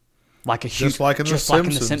 Like a huge, just like in the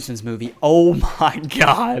Simpsons movie. Oh my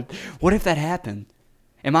God! What if that happened?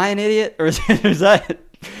 Am I an idiot, or is that?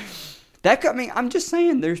 I mean, I'm just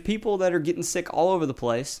saying. There's people that are getting sick all over the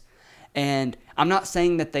place, and I'm not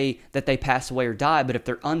saying that they pass away or die. But if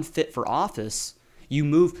they're unfit for office, you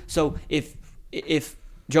move. So if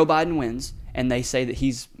Joe Biden wins and they say that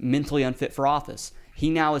he's mentally unfit for office, he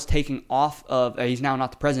now is taking off of. He's now not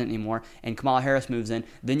the president anymore, and Kamala Harris moves in.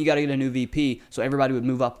 Then you got to get a new VP, so everybody would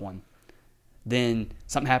move up one. Then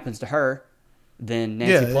something happens to her. Then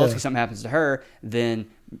Nancy Pelosi, something happens to her. Then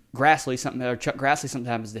Chuck Grassley, something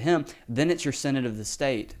happens to him. Then it's your Senate of the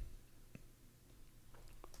state.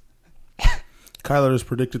 Kyler has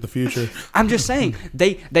predicted the future. I'm just saying,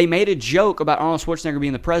 they made a joke about Arnold Schwarzenegger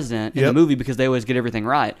being the president in the movie because they always get everything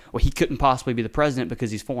right. Well, he couldn't possibly be the president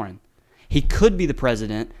because he's foreign. He could be the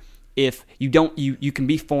president if you don't. You can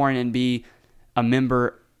be foreign and be a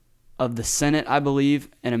member of the Senate, I believe,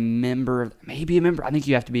 and maybe a member. I think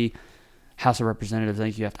you have to be House of Representatives. I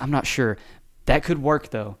think you have to. I'm not sure. That could work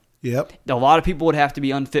though. Yep. A lot of people would have to be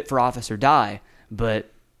unfit for office or die,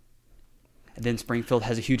 but then Springfield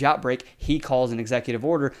has a huge outbreak. He calls an executive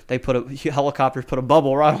order. They helicopters put a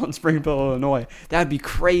bubble right on Springfield, Illinois. That'd be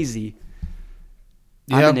crazy.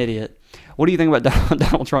 Yep. I'm an idiot. What do you think about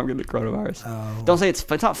Donald Trump getting the coronavirus? Oh. Don't say it's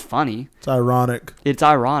not funny. It's ironic. It's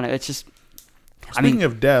ironic. It's just. Speaking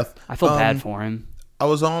of death, I feel bad for him. I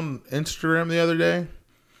was on Instagram the other day,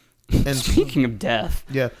 and speaking of death,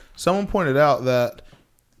 someone pointed out that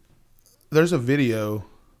there's a video,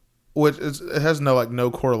 which it has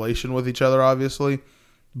no correlation with each other, obviously,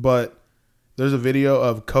 but there's a video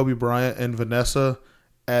of Kobe Bryant and Vanessa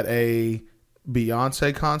at a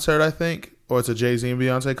Beyonce concert, I think, or it's a Jay-Z and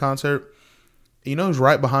Beyonce concert. You know who's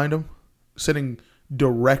right behind them? Sitting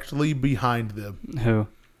directly behind them. Who?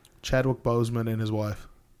 Chadwick Boseman and his wife.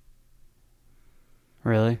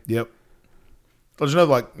 Really? Yep. There's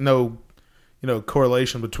no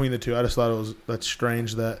correlation between the two. I just thought that's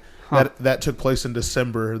strange that took place in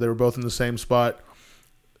December. They were both in the same spot,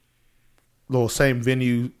 the same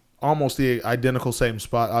venue, almost the identical same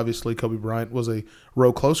spot. Obviously, Kobe Bryant was a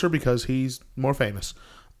row closer because he's more famous.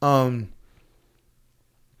 But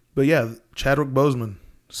yeah, Chadwick Boseman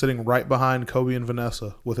sitting right behind Kobe and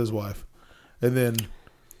Vanessa with his wife, and then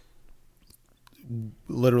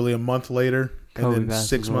literally a month later, and then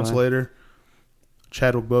 6 months later,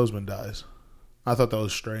 Chadwick Boseman dies. I thought that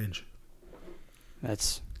was strange.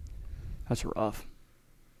 That's rough.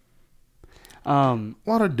 A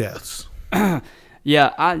lot of deaths.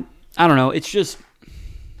 Yeah, I don't know. It's just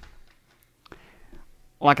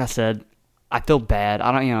like I said. I feel bad.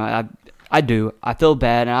 I do. I feel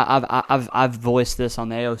bad, and I've voiced this on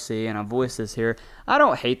the AOC, and I've voiced this here. I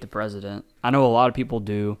don't hate the president. I know a lot of people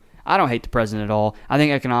do. I don't hate the president at all. I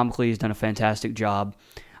think economically he's done a fantastic job.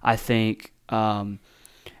 I think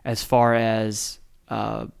as far as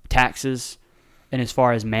taxes and as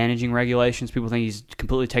far as managing regulations, people think he's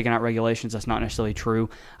completely taken out regulations. That's not necessarily true.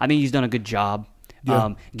 I think he's done a good job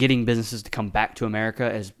getting businesses to come back to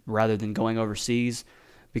America rather than going overseas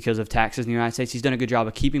because of taxes in the United States. He's done a good job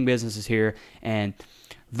of keeping businesses here, and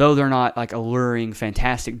though they're not like alluring,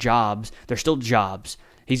 fantastic jobs, they're still jobs.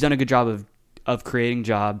 He's done a good job of creating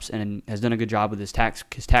jobs and has done a good job with his tax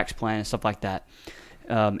plan and stuff like that.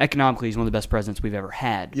 Economically, he's one of the best presidents we've ever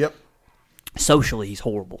had. Yep. Socially, he's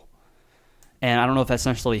horrible. And I don't know if that's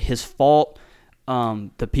necessarily his fault.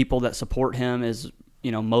 The people that support him is,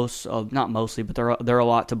 not mostly, but they're a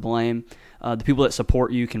lot to blame. The people that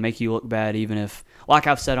support you can make you look bad, even if, like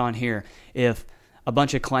I've said on here, if a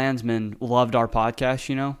bunch of Klansmen loved our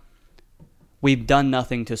podcast, we've done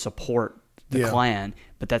nothing to support the Klan.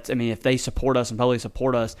 But if they support us and publicly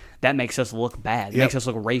support us, that makes us look bad. It makes us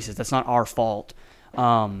look racist. That's not our fault.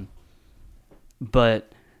 But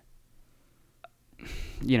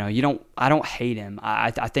I don't hate him.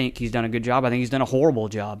 I think he's done a good job. I think he's done a horrible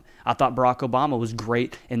job. I thought Barack Obama was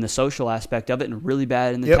great in the social aspect of it and really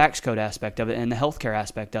bad in the tax code aspect of it and the healthcare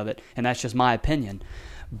aspect of it. And that's just my opinion.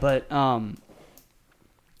 But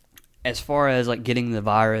as far as like getting the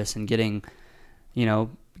virus and getting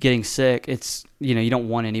sick, it's, you don't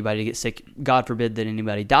want anybody to get sick. God forbid that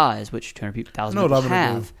anybody dies, which 200,000 people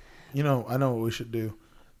have. I know what we should do.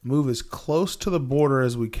 Move as close to the border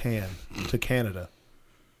as we can to Canada.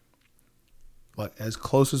 Like, as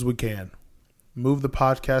close as we can. Move the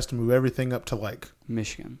podcast and move everything up to, like...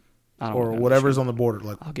 Michigan. Or whatever's on the border.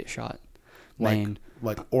 Like I'll get shot. Maine.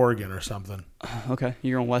 Like Oregon or something. Okay.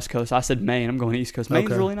 You're on West Coast. I said Maine. I'm going East Coast. Maine's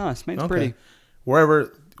really nice. Maine's pretty. Where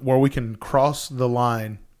we can cross the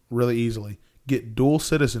line really easily. Get dual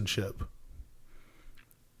citizenship.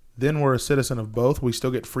 Then we're a citizen of both. We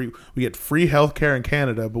still get free health care in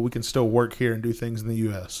Canada, but we can still work here and do things in the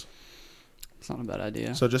U.S. It's not a bad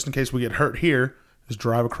idea. So just in case we get hurt here, just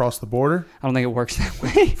drive across the border. I don't think it works that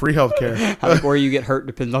way. Free health care. I think where you get hurt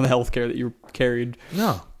depends on the health care that you carried.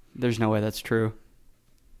 No. There's no way that's true.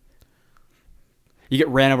 You get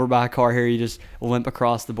ran over by a car here, you just limp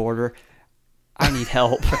across the border. I need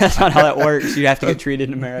help. That's not how that works. You have to get treated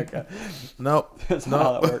in America. Nope. That's not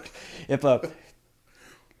how that works.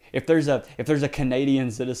 If there's a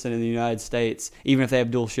Canadian citizen in the United States, even if they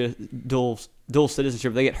have dual citizenship,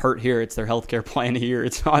 if they get hurt here, it's their health care plan here.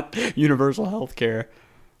 It's not universal health care.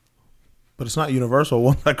 But it's not universal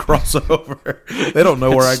once I cross over. They don't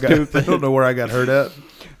know where I got hurt at.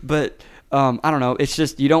 But I don't know. It's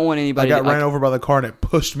just you don't want anybody. I got ran over by the car and it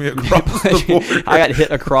pushed me across the border. I got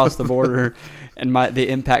hit across the border, and the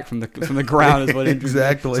impact from the ground is what injured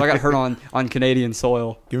exactly. me. So I got hurt on Canadian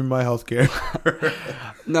soil. Give me my health care.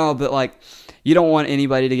 No, but like you don't want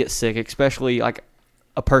anybody to get sick, especially like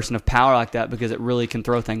a person of power like that, because it really can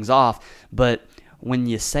throw things off. But when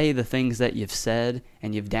you say the things that you've said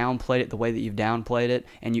and you've downplayed it the way that you've downplayed it,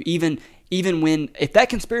 and you even when, if that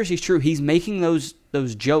conspiracy is true, he's making those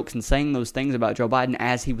jokes and saying those things about Joe Biden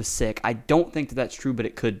as he was sick. I don't think that that's true, but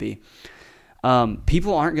it could be.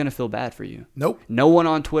 People aren't going to feel bad for you. Nope. No one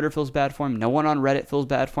on Twitter feels bad for him. No one on Reddit feels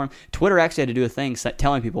bad for him. Twitter actually had to do a thing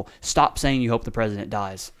telling people, stop saying you hope the president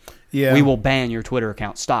dies. Yeah. We will ban your Twitter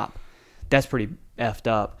account. Stop. That's pretty effed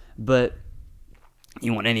up. But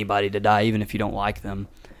you want anybody to die, even if you don't like them.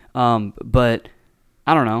 But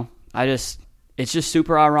I don't know. It's just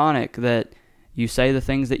super ironic that you say the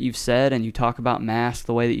things that you've said and you talk about masks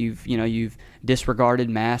the way that you've disregarded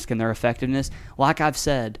masks and their effectiveness. Like I've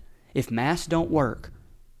said, if masks don't work,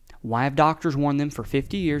 why have doctors worn them for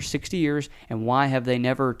 50 years, 60 years, and why have they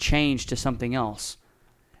never changed to something else?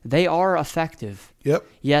 They are effective. Yep.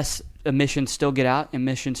 Yes, emissions still get out,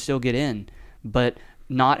 emissions still get in, but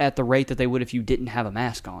not at the rate that they would if you didn't have a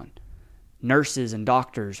mask on. Nurses and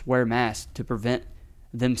doctors wear masks to prevent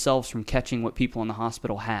themselves from catching what people in the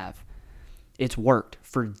hospital have. It's worked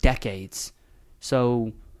for decades.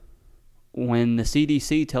 So when the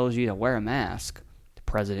CDC tells you to wear a mask,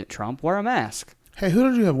 President Trump, wear a mask. Hey, who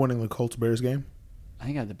did you have winning the Colts-Bears game? I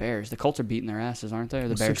think I had the Bears. The Colts are beating their asses, aren't they? Or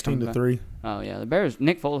the Bears 16-3. Oh yeah, the Bears.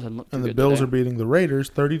 Nick Foles had looked good. And the Bills today. are beating the Raiders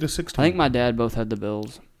 30-16. I think my dad both had the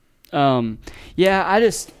Bills. Yeah, I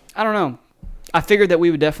don't know. I figured that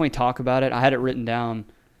we would definitely talk about it. I had it written down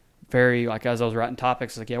very, like, as I was writing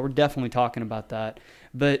topics, like, yeah, we're definitely talking about that.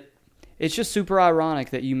 But it's just super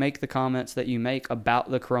ironic that you make the comments that you make about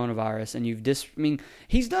the coronavirus, and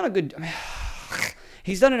he's done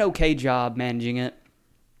he's done an okay job managing it.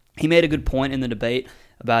 He made a good point in the debate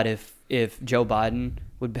about if Joe Biden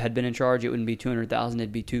had been in charge, it wouldn't be 200,000,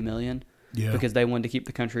 it'd be 2 million. Yeah. Because they wanted to keep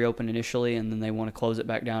the country open initially, and then they want to close it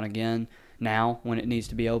back down again now when it needs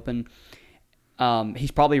to be open.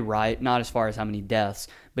 He's probably right, not as far as how many deaths,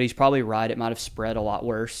 but he's probably right. It might have spread a lot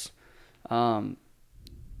worse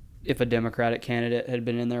if a Democratic candidate had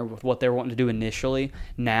been in there with what they were wanting to do initially.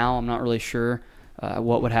 Now, I'm not really sure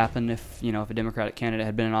what would happen if a Democratic candidate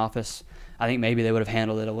had been in office. I think maybe they would have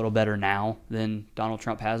handled it a little better now than Donald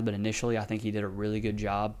Trump has, but initially I think he did a really good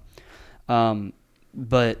job. But,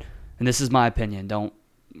 and this is my opinion,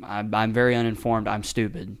 I'm very uninformed, I'm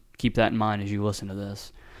stupid. Keep that in mind as you listen to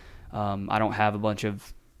this. I don't have a bunch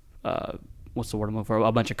of, what's the word I'm looking for?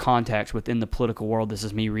 A bunch of contacts within the political world. This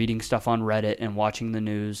is me reading stuff on Reddit and watching the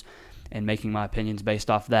news and making my opinions based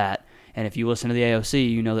off that. And if you listen to the AOC,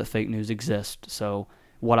 you know that fake news exists. So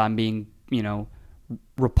what I'm being,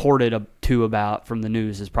 reported to about from the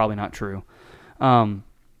news is probably not true. But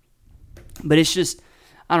it's just,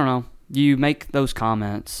 I don't know. You make those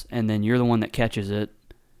comments and then you're the one that catches it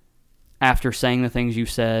after saying the things you've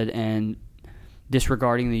said and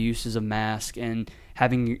disregarding the uses of masks and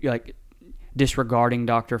having disregarding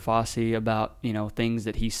Dr. Fauci about, things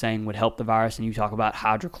that he's saying would help the virus, and you talk about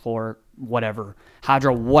hydro whatever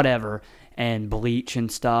and bleach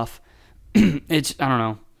and stuff. It's, I don't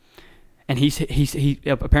know. And he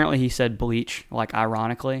apparently he said bleach like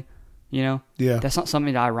ironically, Yeah. That's not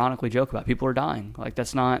something to ironically joke about. People are dying. Like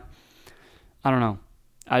that's not, I don't know.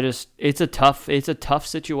 It's a tough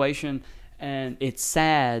situation, and it's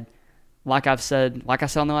sad. Like I said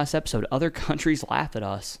on the last episode, other countries laugh at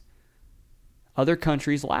us.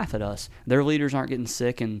 Their leaders aren't getting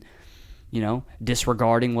sick and,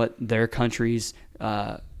 disregarding what their country's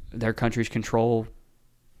control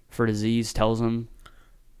for disease tells them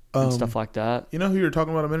and stuff like that. You know who you were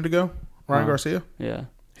talking about a minute ago? Ryan Garcia? Yeah.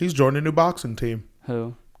 He's joined a new boxing team.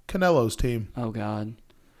 Who? Canelo's team. Oh, God.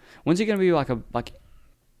 When's he going to be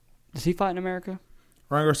does he fight in America?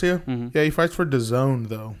 Ryan Garcia? Mm-hmm. Yeah, he fights for DAZN,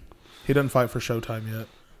 though. He doesn't fight for Showtime yet.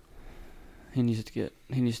 He needs to get.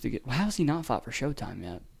 Well, how has he not fought for Showtime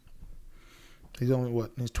yet? He's only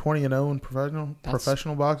he's 20-0 in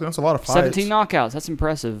professional boxing. That's a lot of fights. 17 knockouts. That's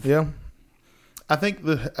impressive. Yeah. I think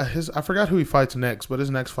I forgot who he fights next, but his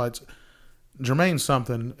next fight's Jermaine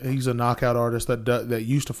something. He's a knockout artist that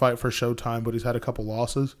used to fight for Showtime, but he's had a couple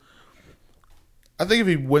losses. I think if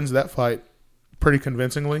he wins that fight pretty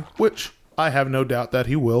convincingly, which I have no doubt that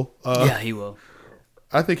he will. Yeah, he will.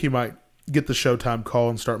 I think he might get the Showtime call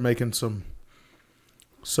and start making some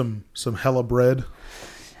hella bread.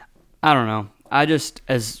 I don't know. I'm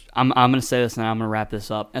going to say this and I'm going to wrap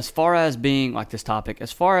this up. As far as being like this topic,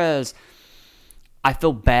 as far as I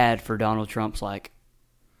feel bad for Donald Trump's HR,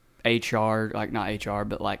 not HR,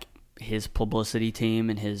 but his publicity team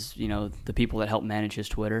and his, the people that help manage his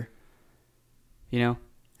Twitter. Yeah.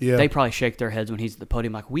 They probably shake their heads when he's at the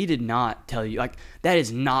podium we did not tell you. That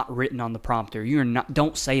is not written on the prompter.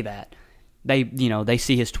 Don't say that. They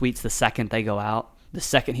see his tweets the second they go out. The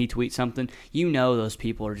second he tweets something, those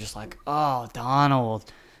people are just oh, Donald,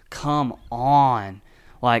 come on.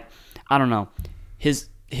 I don't know. His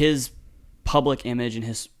public image and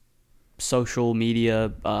his social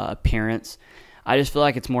media appearance, I just feel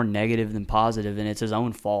like it's more negative than positive, and it's his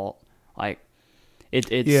own fault.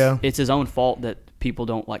 It's his own fault that people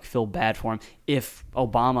don't feel bad for him. If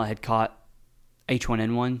Obama had caught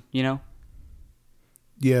H1N1,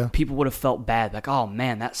 yeah, people would have felt bad. Oh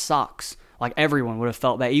man, that sucks. Everyone would have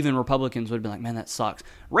felt bad. Even Republicans would have been man, that sucks.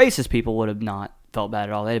 Racist people would have not felt bad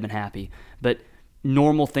at all. They'd have been happy. But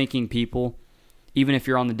normal thinking people, even if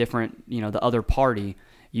you're on the different, the other party,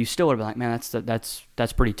 you still would have been man,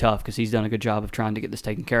 that's pretty tough because he's done a good job of trying to get this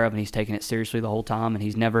taken care of, and he's taken it seriously the whole time, and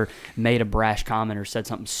he's never made a brash comment or said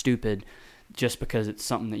something stupid just because it's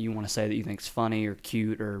something that you want to say that you think is funny or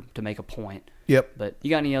cute or to make a point. Yep. But you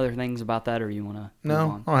got any other things about that, or you want to move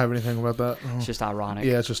on? I don't have anything about that. It's just ironic.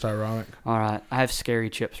 Yeah, it's just ironic. All right. I have scary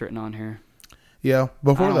chips written on here. Yeah.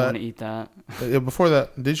 I don't want to eat that. Before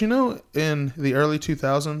that, did you know in the early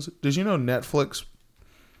 2000s, Netflix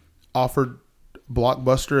offered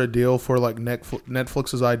Blockbuster a deal for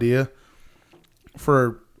Netflix's idea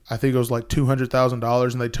for, I think it was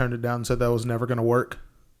 $200,000, and they turned it down and said that was never going to work?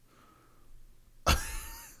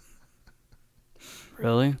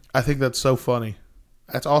 Really? I think that's so funny.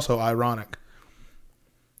 That's also ironic.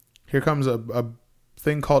 Here comes a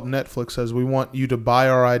thing called Netflix says we want you to buy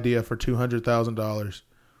our idea for $200,000.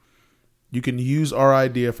 You can use our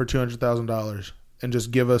idea for $200,000 and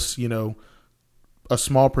just give us, a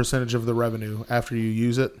small percentage of the revenue after you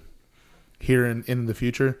use it here in the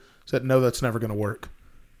future. Said, no, that's never going to work.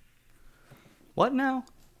 What now?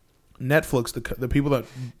 Netflix, the people that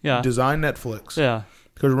design Netflix. Yeah.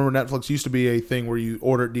 Because remember, Netflix used to be a thing where you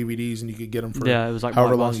ordered DVDs and you could get them for it was like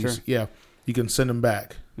however long Blockbuster. you can send them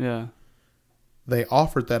back. Yeah. They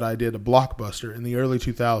offered that idea to Blockbuster in the early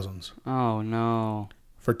 2000s. Oh, no.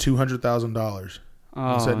 For $200,000.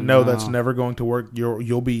 Oh, And said, no, that's never going to work.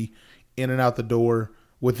 You'll be in and out the door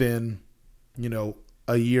within,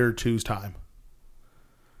 a year or two's time.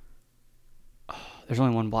 There's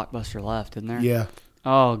only one Blockbuster left, isn't there? Yeah.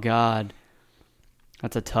 Oh, God.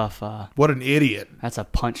 That's a tough... what an idiot. That's a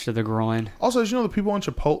punch to the groin. Also, did you know the people on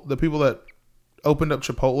Chipotle, the people that opened up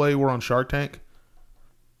Chipotle were on Shark Tank?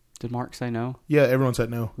 Did Mark say no? Yeah, everyone said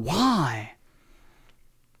no. Why?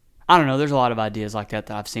 I don't know. There's a lot of ideas like that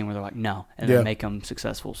I've seen where they're like, no, and they make them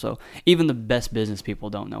successful. So even the best business people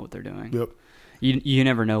don't know what they're doing. Yep. You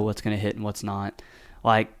never know what's going to hit and what's not.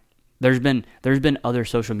 Like, there's been other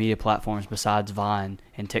social media platforms besides Vine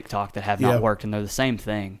and TikTok that have not worked, and they're the same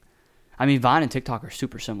thing. I mean, Vine and TikTok are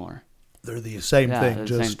super similar. They're the same thing, they're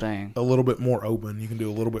just the same thing. A little bit more open. You can do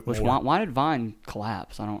a little bit more. Why did Vine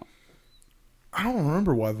collapse? I don't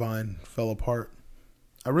remember why Vine fell apart.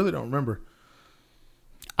 I really don't remember.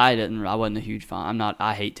 I wasn't a huge fan.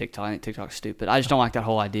 I hate TikTok. I think TikTok's stupid. I just don't like that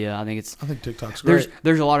whole idea. I think TikTok's great.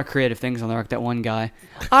 There's a lot of creative things on there. Like that one guy,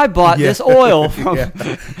 I bought this oil from.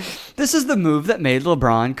 This is the move that made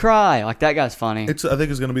LeBron cry. Like, that guy's funny. I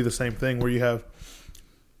think it's going to be the same thing where you have.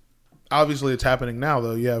 Obviously, it's happening now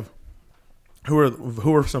though. You have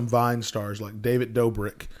who are some Vine stars like David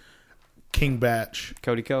Dobrik, King Batch,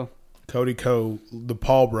 Cody Ko, the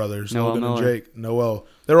Paul brothers, Noel Logan Miller. and Jake, Noel.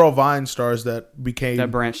 They're all Vine stars that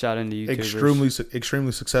branched out into YouTubers.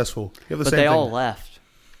 extremely successful. You have the but same they thing. all left.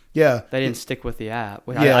 Yeah, they didn't stick with the app.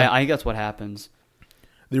 Yeah. I think that's what happens.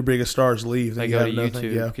 Their biggest stars leave. They go to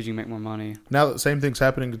YouTube because you make more money. Now the same thing's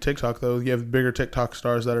happening to TikTok though. You have bigger TikTok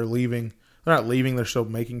stars that are leaving. They're not leaving. They're still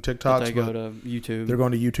making TikToks. But they go to YouTube. They're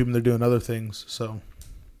going to YouTube and they're doing other things. So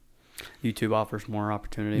YouTube offers more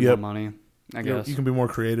opportunity, more money. I guess you can be more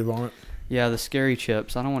creative on it. Yeah, the scary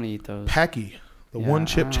chips. I don't want to eat those. Packy, the one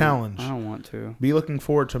chip challenge. I don't want to. Be looking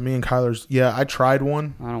forward to me and Kyler's. Yeah, I tried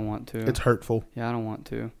one. I don't want to. It's hurtful. Yeah, I don't want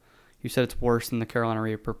to. You said it's worse than the Carolina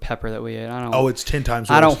Reaper pepper that we ate. It's 10 times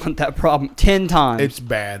worse. I don't want that problem. 10 times. It's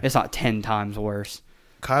bad. It's not 10 times worse.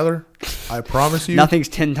 Kyler, I promise you. Nothing's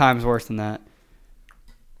 10 times worse than that.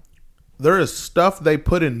 There is stuff they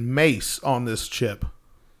put in mace on this chip.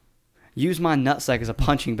 Use my nutsack as a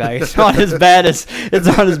punching bag. It's not as bad as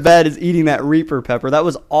eating that Reaper pepper. That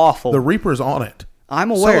was awful. The Reaper's on it.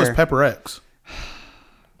 I'm aware. So is Pepper X,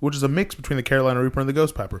 which is a mix between the Carolina Reaper and the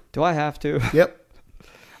Ghost Pepper. Do I have to? Yep.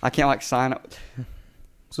 I can't sign up.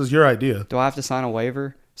 This is your idea. Do I have to sign a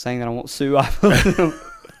waiver saying that I won't sue?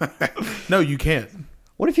 No, you can't.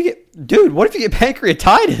 What if you get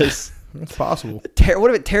pancreatitis? It's possible.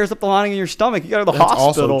 What if it tears up the lining in your stomach? You go to the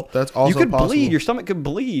hospital. That's also you could possible. bleed. Your stomach could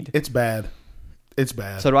bleed. It's bad. It's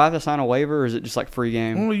bad. So do I have to sign a waiver, or is it just like free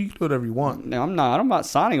game? Well, you can do whatever you want. No, I'm not. I'm not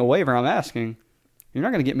signing a waiver. I'm asking. You're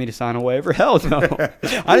not going to get me to sign a waiver. Hell no.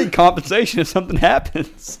 I need compensation if something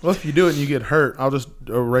happens. Well, if you do it and you get hurt, I'll just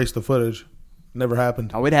erase the footage. Never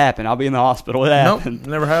happened. Oh, it happened. I'll be in the hospital. It happened. Nope,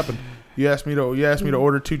 never happened. You asked me to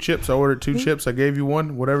order 2 chips. I ordered 2 chips. I gave you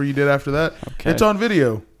one. Whatever you did after that, it's on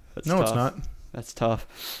video. That's no, tough. It's not. That's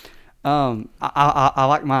tough. I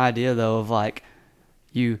like my idea though of like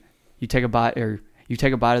you take a bite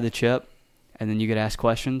of the chip, and then you get asked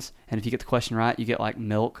questions, and if you get the question right, you get like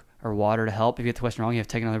milk or water to help. If you get the question wrong, you have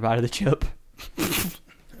to take another bite of the chip.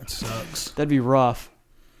 That sucks. That'd be rough.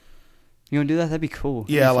 You want to do that? That'd be cool.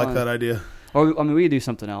 Yeah, I like that idea. Or I mean, we could do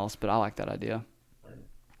something else, but I like that idea.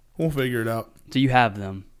 We'll figure it out. So you have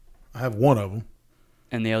them, I have one of them,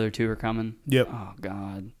 and the other 2 are coming. Yep. Oh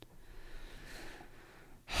God.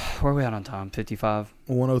 Where are we at on time? 55?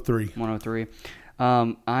 103.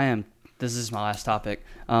 103. This is my last topic.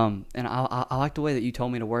 And I like the way that you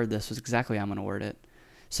told me to word this. Was exactly how I'm going to word it.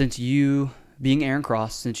 Since you, being Aaron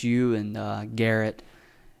Cross, since you and Garrett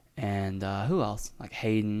and who else? Like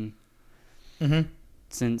Hayden. Mm-hmm.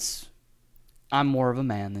 Since I'm more of a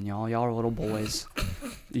man than y'all. Y'all are little boys.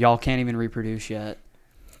 Y'all can't even reproduce yet.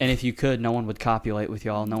 And if you could, no one would copulate with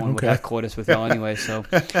y'all. No one would have coitus with y'all anyway. So,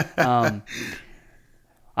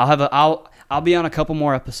 I'll be on a couple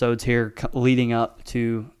more episodes here leading up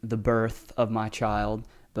to the birth of my child.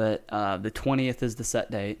 But the 20th is the set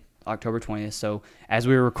date. October 20th. So as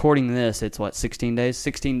we were recording this, it's what, 16 days?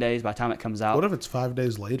 16 days by the time it comes out. What if it's 5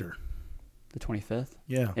 days later? The 25th?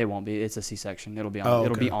 Yeah. It won't be. It's a C-section. It'll be on. Oh,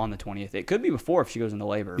 It'll be okay. on the 20th. It could be before if she goes into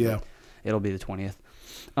labor. Yeah. But it'll be the 20th.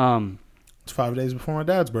 It's 5 days before my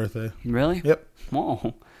dad's birthday. Really? Yep.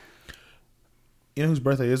 Whoa. You know whose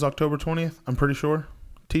birthday is October 20th? I'm pretty sure.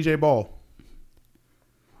 TJ Ball.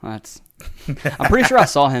 That's. I'm pretty sure I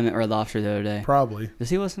saw him at Red Lobster the other day. Probably. Does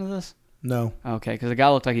he listen to this? No. Okay, because the guy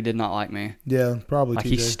looked like he did not like me. Yeah, probably Like TJ.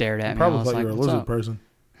 he stared at me. I Probably was thought like, you were a "What's lizard up?" person.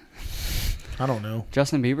 I don't know.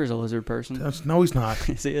 Justin Bieber's a lizard person. No, he's not.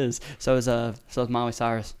 Yes, he is. So is Miley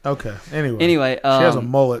Cyrus. Okay. Anyway. Anyway, she has a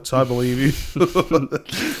mullet, so I believe you.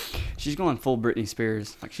 she's going full Britney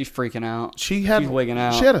Spears. Like she's freaking out. She's wigging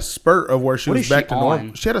out. She had a spurt of where she What was is back she to normal.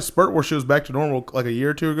 on? She had a spurt where she was back to normal like a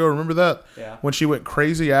year or two ago. Remember that? Yeah. When she went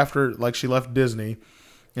crazy after like she left Disney,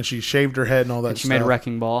 and she shaved her head and all that. And she stuff. made a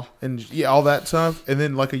wrecking ball. And yeah, all that stuff. And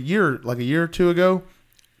then like a year or two ago,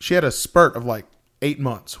 she had a spurt of like 8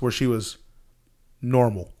 months where she was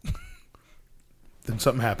normal. Then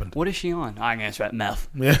something happened. What is she on? I can answer that. Meth.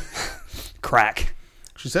 Yeah. Crack.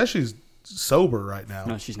 She says she's sober right now.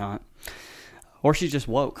 No, she's not. Or she's just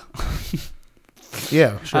woke.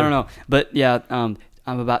 Yeah, sure. I don't know. But yeah, I'm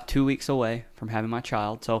about 2 weeks away from having my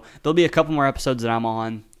child. So there'll be a couple more episodes that I'm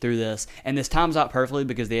on through this. And this times out perfectly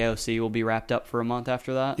because the AOC will be wrapped up for a month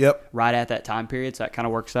after that. Yep. Right at that time period. So that kind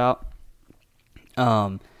of works out.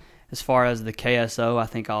 As far as the KSO, I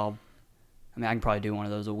can probably do one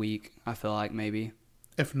of those a week. I feel like maybe.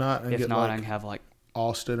 If not, If not, I can have like.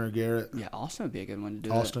 Austin or Garrett. Yeah, Austin would be a good one to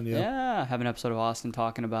do. Austin, yeah. Yeah, have an episode of Austin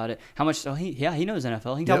talking about it. How much? Oh, he knows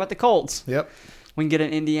NFL. He can talk Yep. about the Colts. Yep. We can get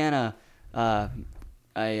an Indiana,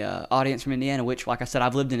 audience from Indiana. Which, like I said,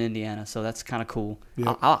 I've lived in Indiana, so that's kind of cool.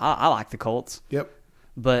 Yep. I like the Colts, Yep.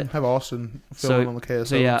 but Have Austin fill in on the KSO.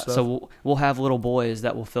 so yeah, and stuff. so we'll have little boys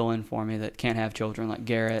that will fill in for me that can't have children, like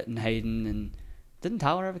Garrett and Hayden. And didn't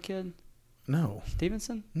Tyler have a kid? No.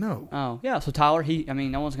 Stevenson? No. Oh yeah. So Tyler,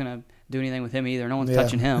 no one's gonna do anything with him either. No one's Yeah.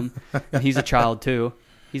 touching him. And he's a child too.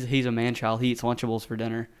 He's a man child. He eats Lunchables for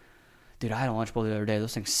dinner. Dude, I had a Lunchable the other day.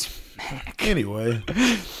 Those things smack. Anyway.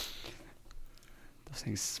 Those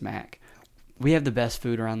things smack. We have the best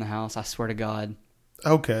food around the house. I swear to God.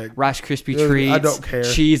 Okay. Rice Krispie I treats. don't care.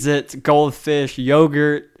 Cheez-Its, Goldfish,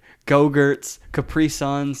 yogurt, Go-Gurts, Capri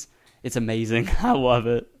Suns. It's amazing. I love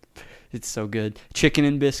it. It's so good. Chicken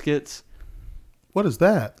and biscuits. What is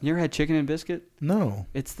that? You ever had chicken and biscuit? No.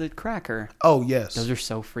 It's the cracker. Oh, yes. Those are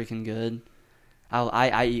so freaking good.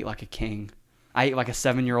 I eat like a king. I eat like a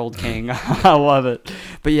 7-year-old king. I love it.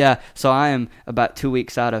 But yeah, so I am about 2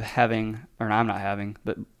 weeks out of having, or I'm not having,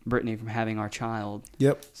 but Brittany from having our child.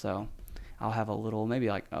 Yep. So I'll have a little, maybe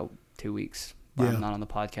like 2 weeks where Yeah. I'm not on the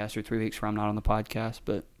podcast, or 3 weeks where I'm not on the podcast,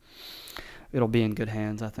 but it'll be in good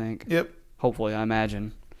hands, I think. Yep. Hopefully, I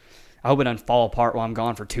imagine. I hope it doesn't fall apart while I'm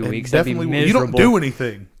gone for 2 And weeks. That'd be definitely, miserable. you don't do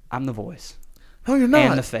anything. I'm the voice. No, you're not.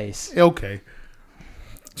 And the face. Okay.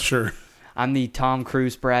 Sure. I'm the Tom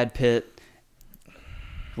Cruise, Brad Pitt,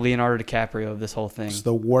 Leonardo DiCaprio of this whole thing. It's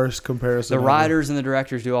the worst comparison. The ever. writers and the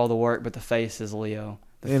directors do all the work, but the face is Leo.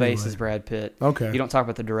 The face Anyway. is Brad Pitt. Okay. You don't talk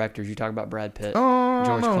about the directors. You talk about Brad Pitt, Oh,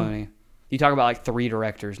 George no. Clooney. You talk about like 3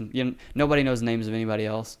 directors. Nobody knows the names of anybody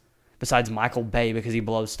else besides Michael Bay because he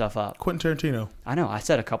blows stuff up. Quentin Tarantino. I know. I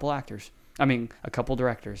said a couple actors. A couple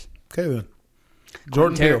directors. Okay, then.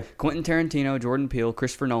 Jordan Peele. Quentin Tarantino, Jordan Peele,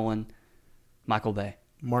 Christopher Nolan, Michael Bay.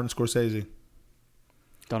 Martin Scorsese.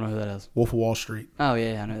 Don't know who that is. Wolf of Wall Street. Oh,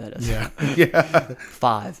 yeah, I know who that is. Yeah. Yeah.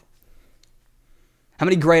 5. How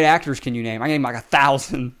many great actors can you name? I can name like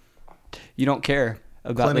 1,000. You don't care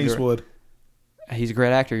about Clint Eastwood. He's a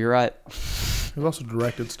great actor. You're right. He's also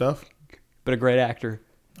directed stuff. But a great actor.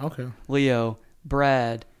 Okay. Leo,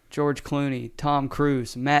 Brad, George Clooney, Tom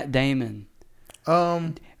Cruise, Matt Damon.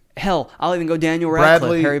 Hell, I'll even go Daniel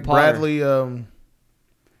Radcliffe, Harry Potter.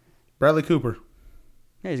 Bradley Cooper.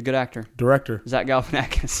 Yeah, he's a good actor. Director. Zach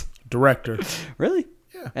Galifianakis. Director. Really?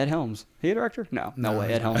 Yeah. Ed Helms. He a director? No No, way.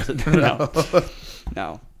 he's Ed not. Helms. No.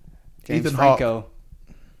 No. James Ethan Franco.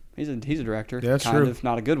 He's a director. Yeah, that's kind true. of.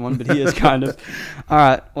 Not a good one, but he is kind of. All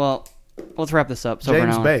right. Well, let's wrap this up. So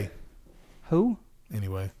James Bay. Who?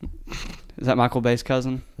 Anyway. Is that Michael Bay's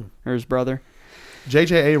cousin or his brother?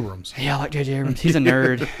 J.J. Abrams. Yeah, I like J.J. Abrams. He's a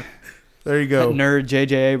nerd. There you go. That nerd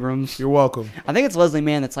J.J. Abrams. You're welcome. I think it's Leslie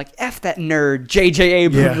Mann that's like, F that nerd J.J.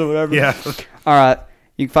 Abrams or whatever. Yeah. All right.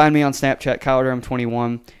 You can find me on Snapchat,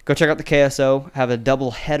 KyleDurham21. Go check out the KSO. Have a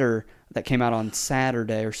double header that came out on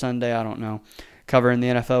Saturday or Sunday, I don't know, covering the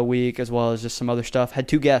NFL week as well as just some other stuff. Had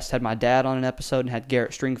 2 guests. Had my dad on an episode and had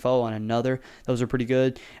Garrett Stringfellow on another. Those are pretty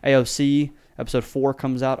good. AOC, episode 4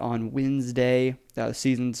 comes out on Wednesday. The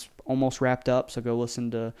season's almost wrapped up, so go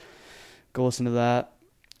listen to that.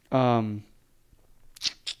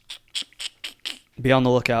 Be on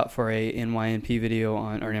the lookout for a NYNP video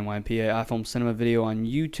on, or an NYNP, a iFilm Cinema video on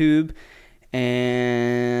YouTube.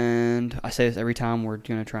 And I say this every time, we're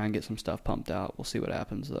going to try and get some stuff pumped out. We'll see what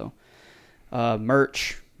happens, though.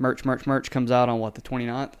 Merch comes out on, what, the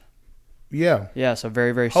 29th? Yeah. Yeah, so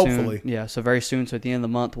very, very soon. Hopefully. Yeah, so very soon. So at the end of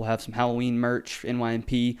the month, we'll have some Halloween merch,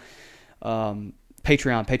 NYNP.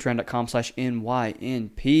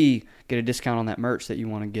 Patreon.com/NYNP. Get a discount on that merch that you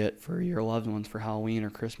want to get for your loved ones for Halloween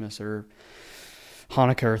or Christmas or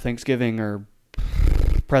Hanukkah or Thanksgiving or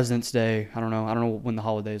President's Day. I don't know when the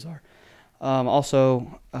holidays are.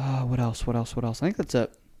 Also, what else? I think that's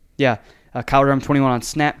it. Yeah, KyleDrum21 on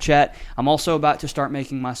Snapchat. I'm also about to start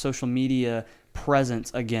making my social media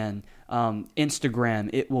presence again.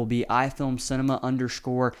 Instagram, it will be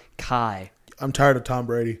iFilmCinema_Kai. I'm tired of Tom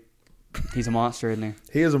Brady. He's a monster, isn't he?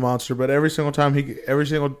 He is a monster, but every single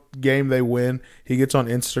game they win, he gets on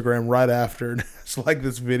Instagram right after, and it's like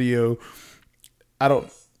this video.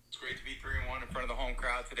 It's great to be 3-1 in front of the home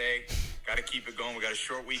crowd today. Got to keep it going. We got a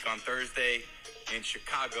short week on Thursday in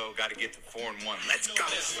Chicago. Got to get to 4-1. Let's go.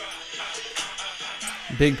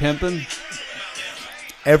 Big pimpin'.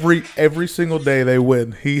 Every single day they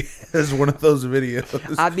win, he has one of those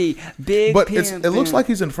videos. I'd be big, but it looks like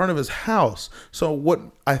he's in front of his house. So what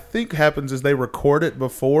I think happens is they record it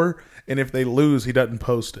before, and if they lose, he doesn't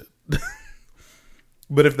post it.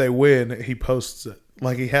 But if they win, he posts it.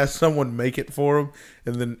 Like he has someone make it for him,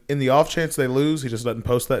 and then in the off chance they lose, he just doesn't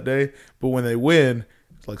post that day. But when they win,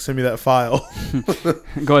 it's like, send me that file.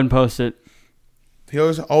 Go ahead and post it. He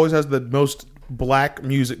always has the most black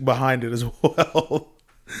music behind it as well.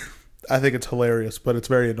 I think it's hilarious, but it's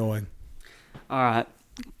very annoying. All right.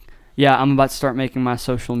 Yeah, I'm about to start making my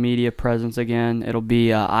social media presence again. It'll be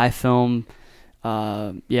iFilm,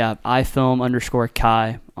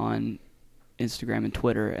 iFilm_Kai on Instagram and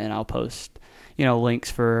Twitter, and I'll post, links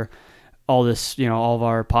for all this, all of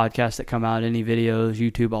our podcasts that come out, any videos,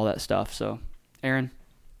 YouTube, all that stuff. So, Aaron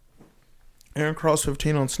Cross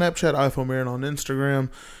 15 on Snapchat, iFilm Aaron on Instagram,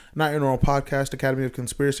 Not Your Normal Podcast, Academy of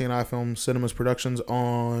Conspiracy, and iFilm Cinemas Productions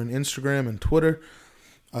on Instagram and Twitter.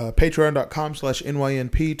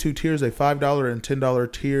 Patreon.com/NYNP, 2 tiers, a $5 and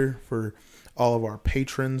 $10 tier for all of our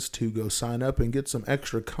patrons to go sign up and get some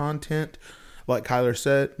extra content. Like Kyler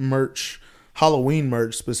said, merch, Halloween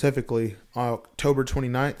merch specifically, October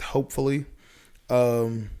 29th, hopefully.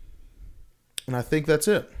 And I think that's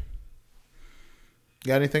it.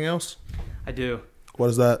 Got anything else? I do. What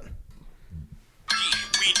is that?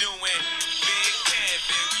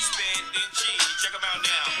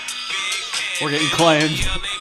 We're getting claimed.